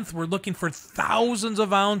 10th. We're looking for thousands of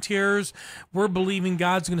volunteers. We're believing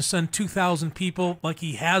God's going to send 2,000 people like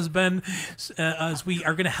he has been, as we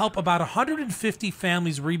are going to help about 150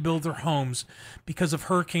 families rebuild their homes because of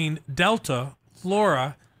Hurricane Delta,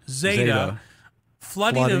 Flora, Zeta.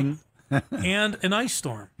 flooding. And an ice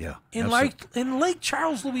storm. Yeah. In Lake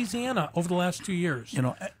Charles, Louisiana, over the last 2 years. You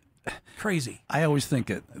know, Crazy. I always think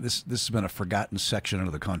that this has been a forgotten section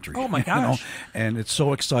of the country. Oh my gosh. And it's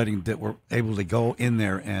so exciting that we're able to go in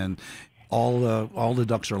there and all the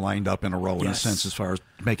ducks are lined up in a row in a sense as far as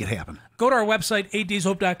make it happen. Go to our website,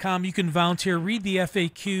 8dayshope.com. You can volunteer, read the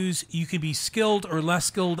FAQs. You can be skilled or less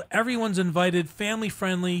skilled. Everyone's invited, family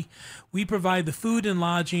friendly. We provide the food and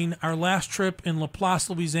lodging. Our last trip in Laplace,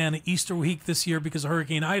 Louisiana, Easter week this year because of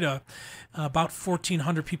Hurricane Ida, about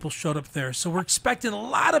 1,400 people showed up there. So we're expecting a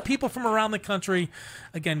lot of people from around the country.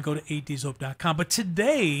 Again, go to 8dayshope.com. But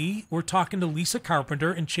today, we're talking to Lisa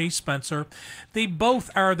Carpenter and Chae Spencer. They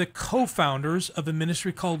both are the co-founders of a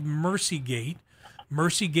ministry called Mercygate.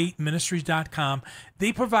 MercyGateMinistries.com.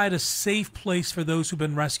 They provide a safe place for those who've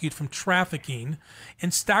been rescued from trafficking.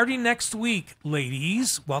 And starting next week,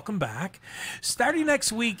 ladies, welcome back. Starting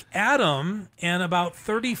next week, Adam and about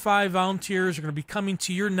 35 volunteers are going to be coming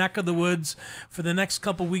to your neck of the woods for the next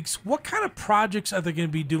couple weeks. What kind of projects are they going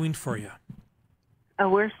to be doing for you? Oh,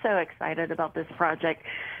 we're so excited about this project.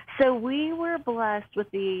 So we were blessed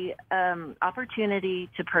with the opportunity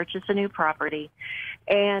to purchase a new property.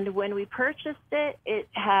 And when we purchased it,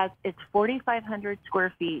 it's 4,500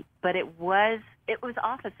 square feet, but it was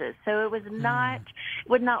offices. So it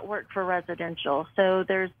would not work for residential. So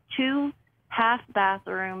there's 2 half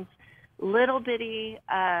bathrooms, little bitty,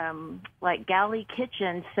 like galley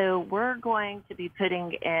kitchens. So we're going to be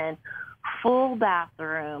putting in full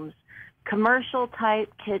bathrooms, commercial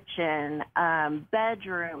type kitchen,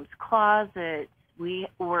 bedrooms, closets. We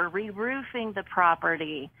were re-roofing the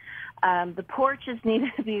property. The porches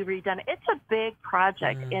need to be redone. It's a big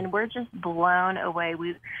project, and we're just blown away.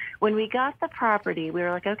 When we got the property, we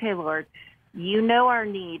were like, okay, Lord, you know our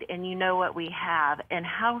need, and you know what we have, and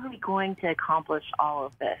how are we going to accomplish all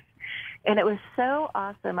of this? And it was so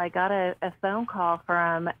awesome. I got a phone call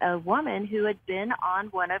from a woman who had been on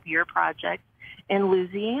one of your projects in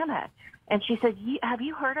Louisiana. And she said, have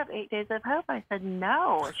you heard of 8 Days of Hope? I said,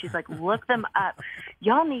 no. She's like, look them up.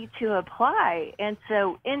 Y'all need to apply. And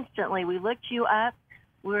so instantly we looked you up.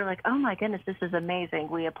 We were like, oh, my goodness, this is amazing.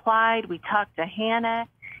 We applied. We talked to Hannah,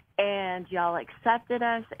 and y'all accepted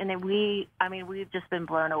us. And then we've just been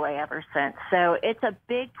blown away ever since. So it's a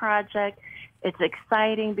big project. It's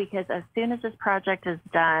exciting because as soon as this project is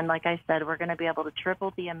done, like I said, we're going to be able to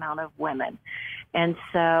triple the amount of women. And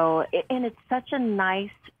so, and it's such a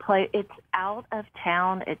nice place. It's out of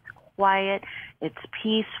town. It's quiet. It's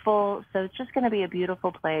peaceful. So it's just going to be a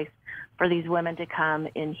beautiful place for these women to come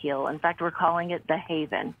and heal. In fact, we're calling it the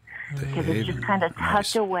Haven because it's just kind of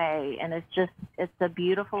tucked away, and it's a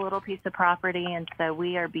beautiful little piece of property. And so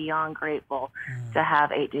we are beyond grateful to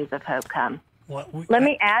have 8 Days of Hope come. Let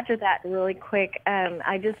me add to that really quick.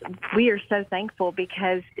 We are so thankful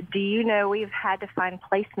because do you know we've had to find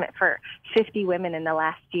placement for 50 women in the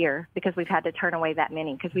last year because we've had to turn away that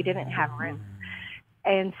many because we didn't have room.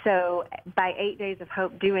 And so by 8 Days of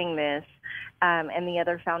Hope doing this and the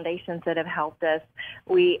other foundations that have helped us,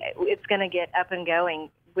 it's going to get up and going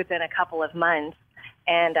within a couple of months,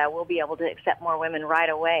 and we'll be able to accept more women right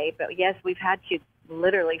away. But, yes, we've had to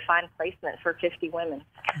literally find placement for 50 women.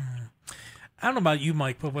 I don't know about you,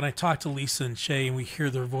 Mike, but when I talk to Lisa and Chae and we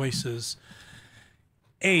hear their voices,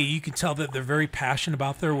 you can tell that they're very passionate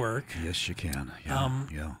about their work. Yes, you can.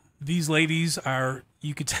 Yeah. These ladies are,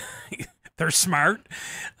 you could tell, they're smart.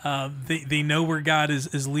 They know where God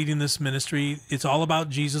is leading this ministry. It's all about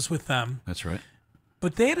Jesus with them. That's right.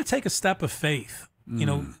 But they had to take a step of faith.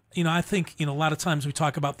 I think, a lot of times we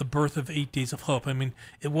talk about the birth of 8 Days of Hope. I mean,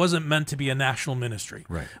 it wasn't meant to be a national ministry.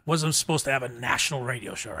 Right. It wasn't supposed to have a national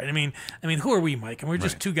radio show, right? I mean, who are we, Mike? And we're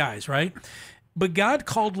just two guys, right? But God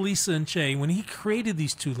called Lisa and Chae when he created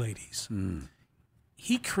these two ladies.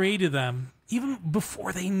 He created them even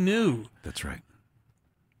before they knew. That's right.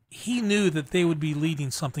 He knew that they would be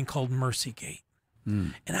leading something called Mercy Gate.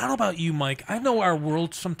 And I don't know about you, Mike. I know our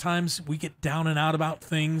world sometimes we get down and out about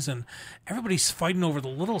things, and everybody's fighting over the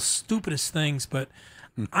little stupidest things. But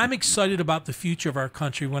I'm excited about the future of our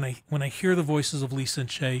country when I hear the voices of Lisa and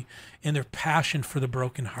Chae and their passion for the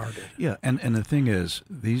brokenhearted. Yeah, and the thing is,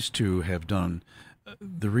 these two have done.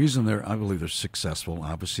 The reason I believe they're successful.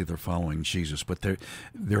 Obviously, they're following Jesus, but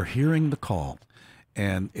they're hearing the call.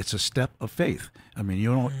 And it's a step of faith. I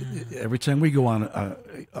mean, every time we go on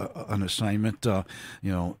an assignment,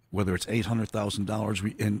 whether it's $800,000,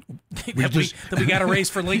 we got to raise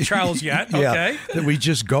for Lake Charles yet. Okay, that we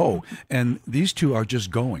just go, and these two are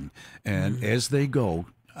just going, and as they go,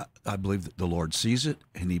 I believe that the Lord sees it,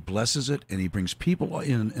 and He blesses it, and He brings people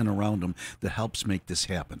in and around them that helps make this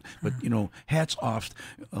happen. But hats off,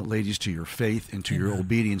 ladies, to your faith and to your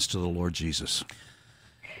obedience to the Lord Jesus.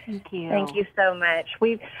 Thank you. Thank you so much.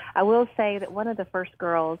 I will say that one of the first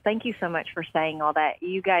girls, thank you so much for saying all that.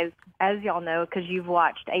 You guys, as y'all know, because you've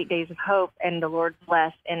watched 8 Days of Hope and the Lord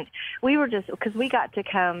Bless, and we were because we got to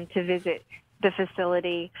come to visit the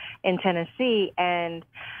facility in Tennessee in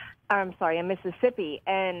Mississippi,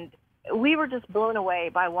 and we were just blown away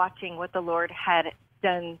by watching what the Lord had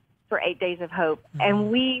done for 8 Days of Hope. And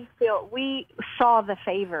we saw the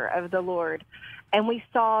favor of the Lord. And we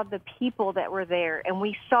saw the people that were there, and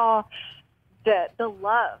we saw the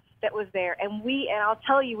love that was there. And I'll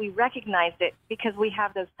tell you, we recognized it because we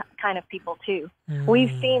have those kind of people too.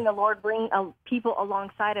 We've seen the Lord bring people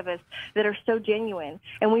alongside of us that are so genuine,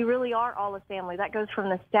 and we really are all a family. That goes from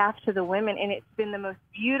the staff to the women, and it's been the most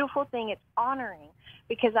beautiful thing. It's honoring,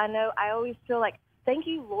 because I always feel like, thank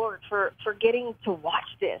you, Lord, for getting to watch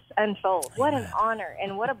this unfold. What an honor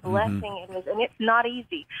and what a blessing it is. And it's not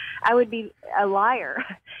easy. I would be a liar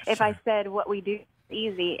if I said what we do is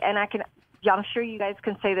easy. And I'm sure you guys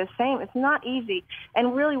can say the same. It's not easy.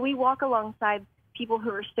 And really, we walk alongside people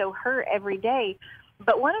who are so hurt every day.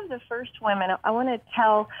 But one of the first women, I want to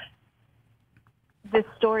tell this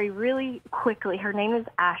story really quickly. Her name is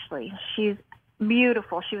Ashley. She's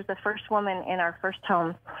beautiful. She was the first woman in our first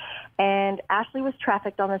home. And Ashley was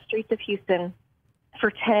trafficked on the streets of Houston for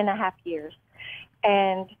 10 and a half years.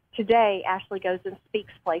 And today, Ashley goes and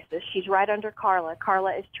speaks places. She's right under Carla.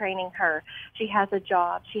 Carla is training her. She has a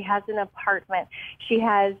job. She has an apartment. She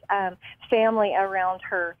has family around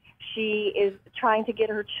her. She is trying to get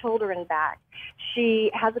her children back. She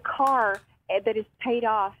has a car that is paid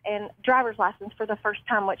off and driver's license for the first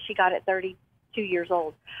time, what she got at 32 years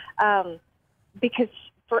old. Because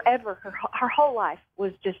forever, her whole life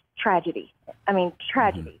was just tragedy. I mean,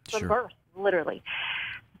 tragedy from birth, literally.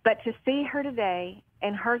 But to see her today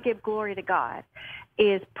and her give glory to God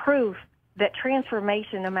is proof that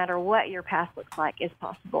transformation, no matter what your past looks like, is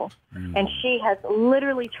possible. And she has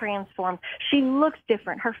literally transformed. She looks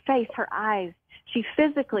different. Her face, her eyes, she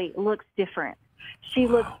physically looks different. She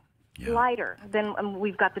looks lighter than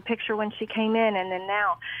we've got the picture when she came in and then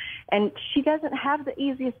now. And she doesn't have the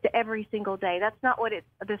easiest every single day. That's not what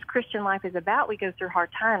this Christian life is about. We go through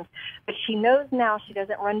hard times. But she knows now she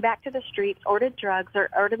doesn't run back to the streets or to drugs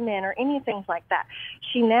or to men or anything like that.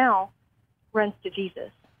 She now runs to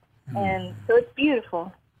Jesus. And so it's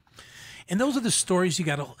beautiful. And those are the stories you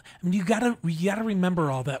gotta remember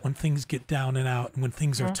all that when things get down and out and when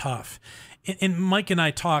things are tough. And Mike and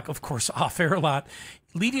I talk, of course, off air a lot.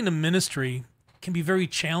 Leading a ministry can be very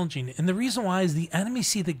challenging. And the reason why is the enemy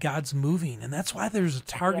see that God's moving. And that's why there's a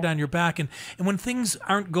target on your back. And when things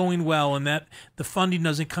aren't going well and that the funding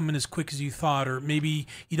doesn't come in as quick as you thought, or maybe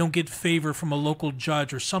you don't get favor from a local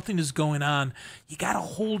judge or something is going on, you got to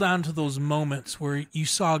hold on to those moments where you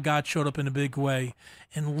saw God showed up in a big way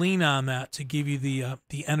and lean on that to give you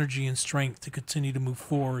the energy and strength to continue to move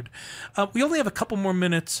forward. We only have a couple more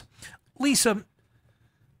minutes. Lisa,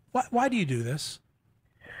 why do you do this?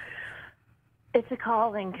 It's a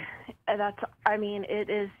calling. It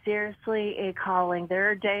is seriously a calling. There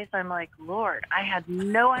are days I'm like, Lord, I had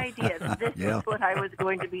no idea this is what I was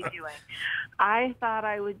going to be doing. I thought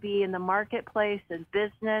I would be in the marketplace and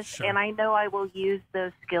business, and I know I will use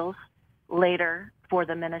those skills later for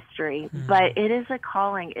the ministry. But it is a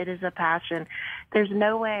calling. It is a passion. There's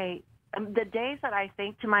no way. The days that I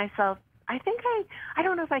think to myself, I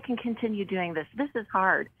don't know if I can continue doing this. This is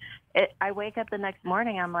hard. I wake up the next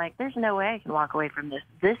morning, I'm like, there's no way I can walk away from this.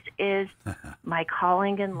 This is my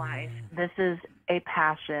calling in life. This is a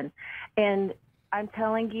passion. And I'm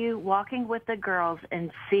telling you, walking with the girls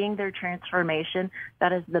and seeing their transformation,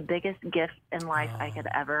 that is the biggest gift in life I could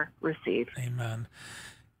ever receive. Amen.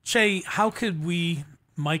 Chae, how could we,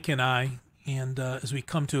 Mike and I, and as we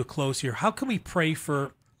come to a close here, how can we pray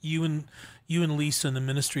for you and Lisa in the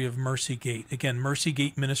ministry of Mercy Gate? Again,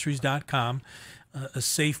 mercygateministries.com, a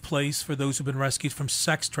safe place for those who've been rescued from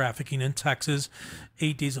sex trafficking in Texas.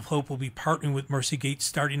 8 Days of Hope will be partnering with Mercy Gate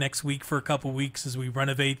starting next week for a couple weeks as we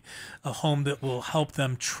renovate a home that will help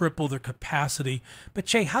them triple their capacity. But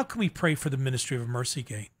Chae, how can we pray for the ministry of Mercy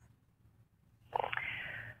Gate?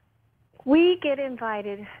 We get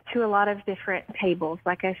invited to a lot of different tables.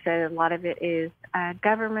 Like I said, a lot of it is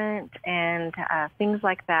government and things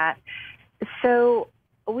like that. So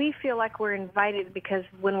we feel like we're invited because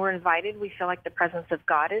when we're invited, we feel like the presence of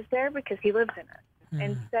God is there because he lives in us.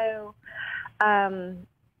 And so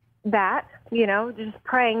that, just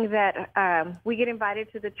praying that we get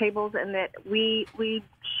invited to the tables and that we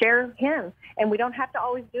share him. And we don't have to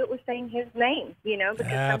always do it with saying his name,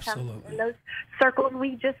 because sometimes in those circles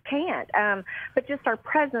we just can't. But just our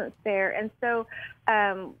presence there. And so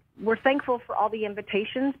we're thankful for all the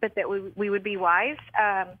invitations, but that we would be wise,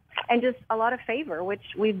 and just a lot of favor, which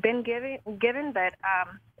we've been given, but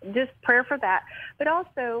just prayer for that. But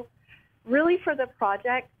also really for the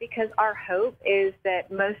project, because our hope is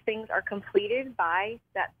that most things are completed by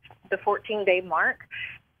the 14-day mark,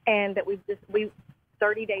 and that we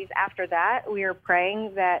 30 days after that, we are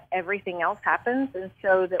praying that everything else happens, and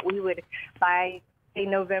so that we would, by say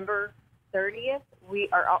November 30th, we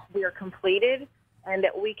are completed, and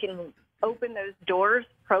that we can open those doors,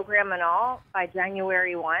 program and all, by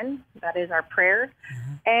January 1. That is our prayer.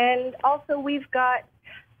 And also we've got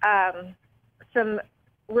some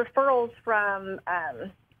referrals from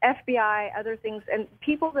FBI, other things, and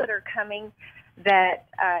people that are coming that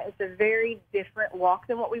it's a very different walk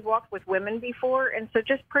than what we've walked with women before. And so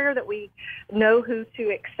just prayer that we know who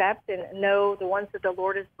to accept and know the ones that the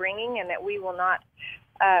Lord is bringing, and that we will not,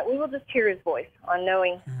 we will just hear his voice on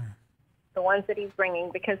knowing the ones that he's bringing,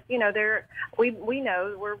 because, we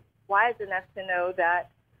know we're wise enough to know that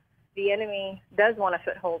the enemy does want a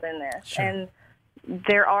foothold in this. Sure. And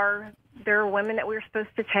there are women that we're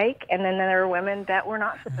supposed to take, and then there are women that we're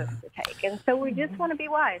not supposed to take. And so we just want to be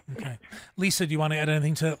wise. Okay. Lisa, do you want to add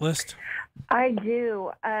anything to that list? I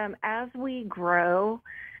do. As we grow,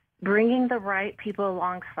 bringing the right people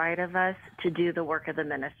alongside of us to do the work of the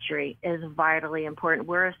ministry is vitally important.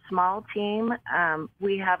 We're a small team.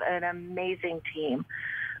 We have an amazing team.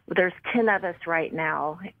 There's 10 of us right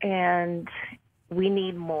now, and we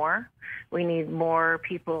need more. We need more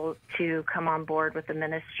people to come on board with the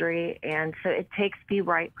ministry. And so it takes the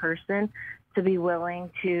right person to be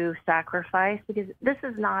willing to sacrifice, because this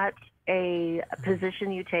is not a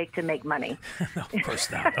position you take to make money. No, of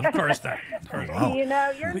course not. Of course not. Wow.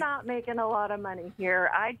 You're not making a lot of money here.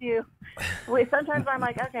 I do. Sometimes I'm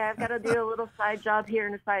like, okay, I've got to do a little side job here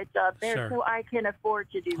and a side job there, so I can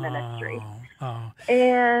afford to do ministry.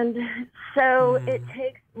 And so it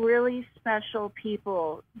takes really special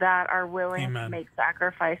people that are willing to make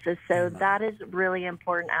sacrifices. So that is really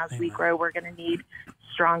important. As we grow, we're going to need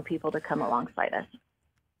strong people to come alongside us.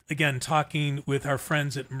 Again, talking with our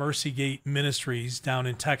friends at Mercy Gate Ministries down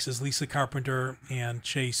in Texas, Lisa Carpenter and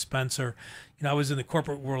Chae Spencer. I was in the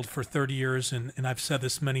corporate world for 30 years, and I've said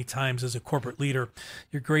this many times as a corporate leader,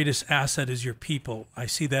 your greatest asset is your people. I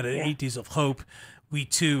see that at 8 Days of Hope. We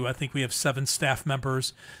too, I think we have 7 staff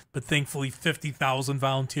members, but thankfully 50,000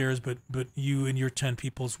 volunteers, but you and your 10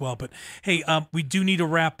 people as well. But hey, we do need to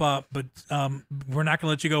wrap up, but we're not going to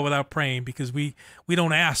let you go without praying, because we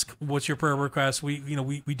don't ask what's your prayer request. We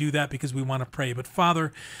do that because we want to pray. But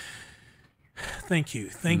Father, thank you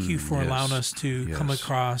for allowing us to come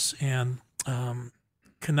across and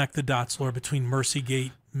connect the dots, Lord, between Mercy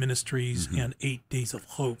Gate Ministries and 8 Days of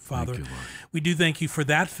Hope, Father. We do thank you for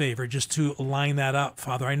that favor, just to line that up,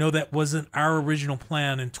 Father. I know that wasn't our original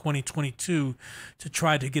plan in 2022 to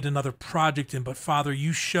try to get another project in, but Father,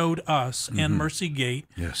 you showed us and Mercy Gate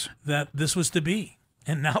that this was to be.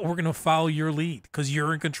 And now we're going to follow your lead, because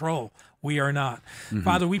you're in control. We are not.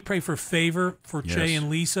 Father, we pray for favor for Chae and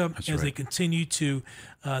Lisa as they continue to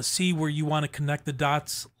see where you want to connect the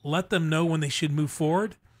dots. Let them know when they should move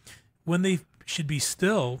forward, when they should be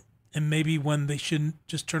still, and maybe when they shouldn't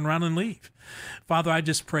just turn around and leave. Father, I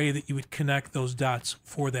just pray that you would connect those dots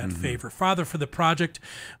for that favor. Father, for the project,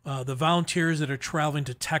 the volunteers that are traveling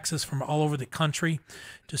to Texas from all over the country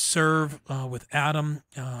to serve with Adam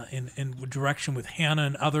in direction with Hannah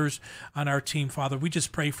and others on our team, Father, we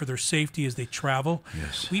just pray for their safety as they travel.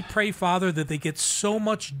 Yes. We pray, Father, that they get so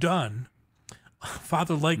much done,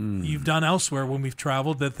 Father, like you've done elsewhere when we've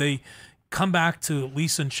traveled, that they come back to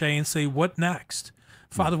Lisa and Chae and say, what next?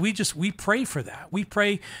 Father, we pray for that. We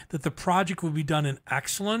pray that the project will be done in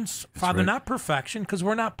excellence. Father, right. not perfection, because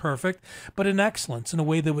we're not perfect, but in excellence, in a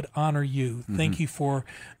way that would honor you. Thank you for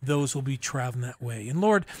those who will be traveling that way. And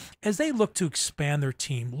Lord, as they look to expand their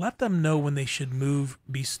team, let them know when they should move,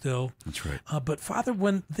 be still. That's right. But Father,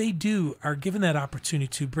 when they are given that opportunity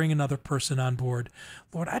to bring another person on board,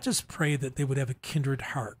 Lord, I just pray that they would have a kindred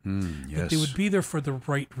heart, that they would be there for the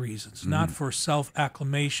right reasons, not for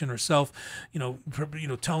self-acclamation or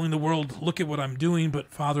telling the world, look at what I'm doing,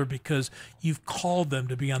 but Father, because you've called them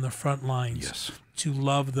to be on the front lines, to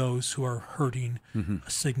love those who are hurting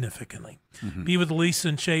significantly. Be with Lisa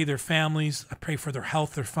and Chae, their families. I pray for their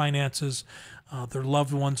health, their finances, their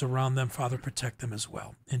loved ones around them. Father, protect them as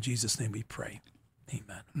well. In Jesus' name we pray.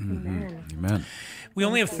 Amen. Amen. We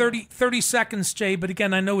only have 30 seconds, Chae, but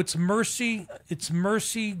again, I know it's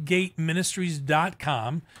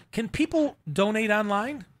mercygateministries.com. Can people donate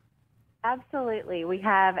online? Absolutely. We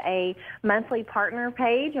have a monthly partner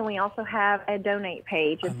page, and we also have a donate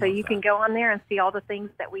page. And so you can go on there and see all the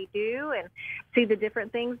things that we do and see the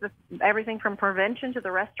different things, everything from prevention to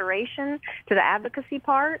the restoration to the advocacy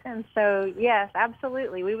part. And so, yes,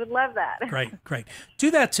 absolutely. We would love that. Great.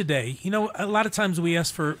 Do that today. You know, a lot of times we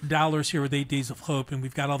ask for dollars here with 8 Days of Hope, and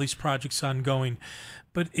we've got all these projects ongoing.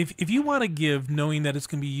 But if you want to give, knowing that it's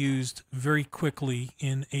going to be used very quickly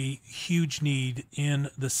in a huge need in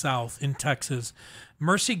the South, in Texas,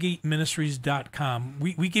 mercygateministries.com.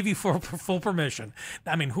 We give you full permission.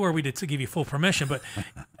 I mean, who are we to give you full permission? But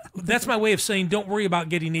that's my way of saying don't worry about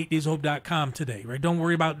getting 8daysofhope.com today, right? Don't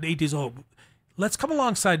worry about 8 Days of Hope. Let's come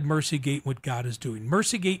alongside Mercygate, what God is doing.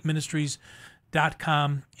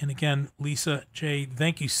 mercygateministries.com. And again, Lisa, Chae,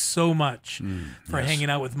 thank you so much for hanging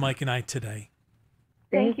out with Mike and I today.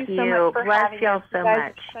 Thank you so much for having us. You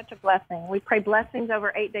guys are such a blessing. We pray blessings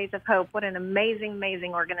over 8 Days of Hope. What an amazing,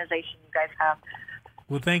 amazing organization you guys have.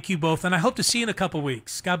 Well, thank you both, and I hope to see you in a couple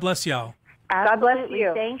weeks. God bless y'all. God bless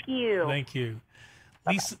you. Thank you. Thank you.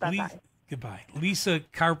 Lisa, Bye-bye. Goodbye. Lisa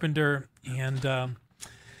Carpenter, and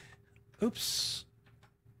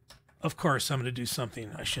of course, I'm going to do something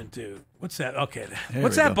I shouldn't do. What's that? Okay.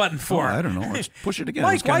 What's that button for? Oh, I don't know. Let's push it again.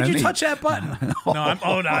 Mike, why'd you touch that button?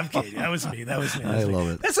 I'm kidding. That was me. I love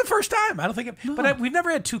it. That's the first time. I don't think but we've never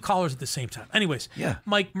had two callers at the same time. Anyways,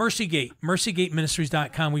 Mike,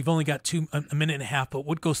 mercygateministries.com. We've only got a minute and a half, but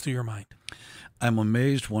what goes through your mind? I'm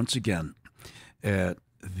amazed once again at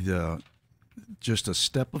just a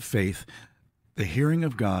step of faith, the hearing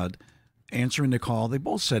of God, answering the call. They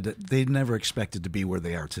both said that they never expected to be where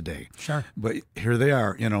they are today. Sure. But here they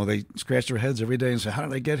are. You know, they scratch their heads every day and say, how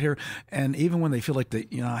did I get here? And even when they feel like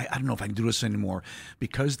I don't know if I can do this anymore,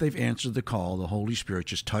 because they've answered the call, the Holy Spirit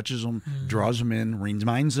just touches them, draws them in,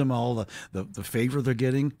 reminds them all the favor they're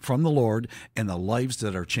getting from the Lord and the lives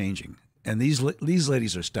that are changing. And these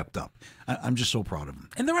ladies are stepped up. I'm just so proud of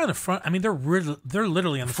them. And they're on the front. I mean, they're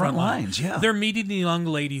literally on the front lines. Yeah, they're meeting the young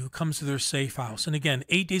lady who comes to their safe house. And again,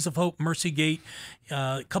 8 Days of Hope, Mercygate.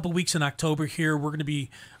 A couple weeks in October here, we're going to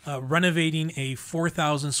be renovating a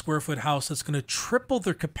 4,000 square foot house that's going to triple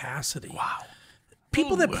their capacity. Wow.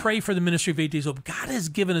 People that pray for the ministry of 8 Days of Hope, God has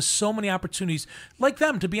given us so many opportunities like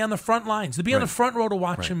them to be on the front lines, to be on the front row to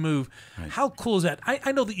watch Him move. How cool is that?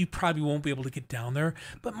 I know that you probably won't be able to get down there,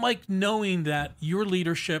 but Mike, knowing that your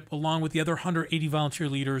leadership, along with the other 180 volunteer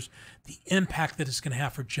leaders, the impact that it's going to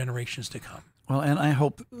have for generations to come. Well, and I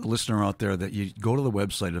hope, listener out there, that you go to the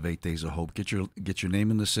website of 8 Days of Hope, get your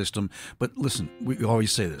name in the system. But listen, we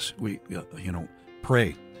always say this: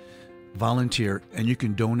 pray, volunteer, and you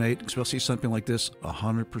can donate, especially something like this.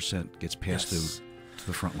 100% gets passed through to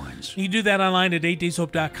the front lines. You can do that online at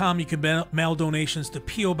 8dayshope.com. You can mail donations to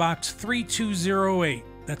P.O. Box 3208.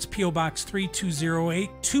 That's P.O. Box 3208,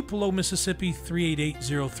 Tupelo, Mississippi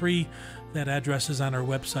 38803. That address is on our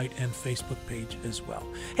website and Facebook page as well.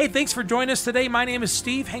 Hey, thanks for joining us today. My name is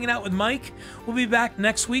Steve, hanging out with Mike. We'll be back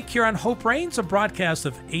next week here on Hope Reigns, a broadcast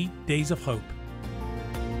of 8 Days of Hope.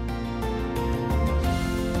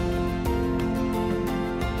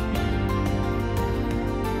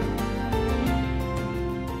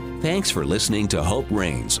 Thanks for listening to Hope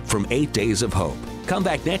Reigns from 8 Days of Hope. Come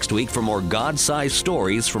back next week for more God-sized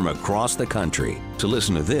stories from across the country. To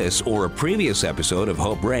listen to this or a previous episode of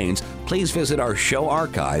Hope Reigns, please visit our show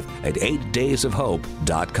archive at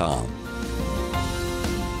 8daysofhope.com.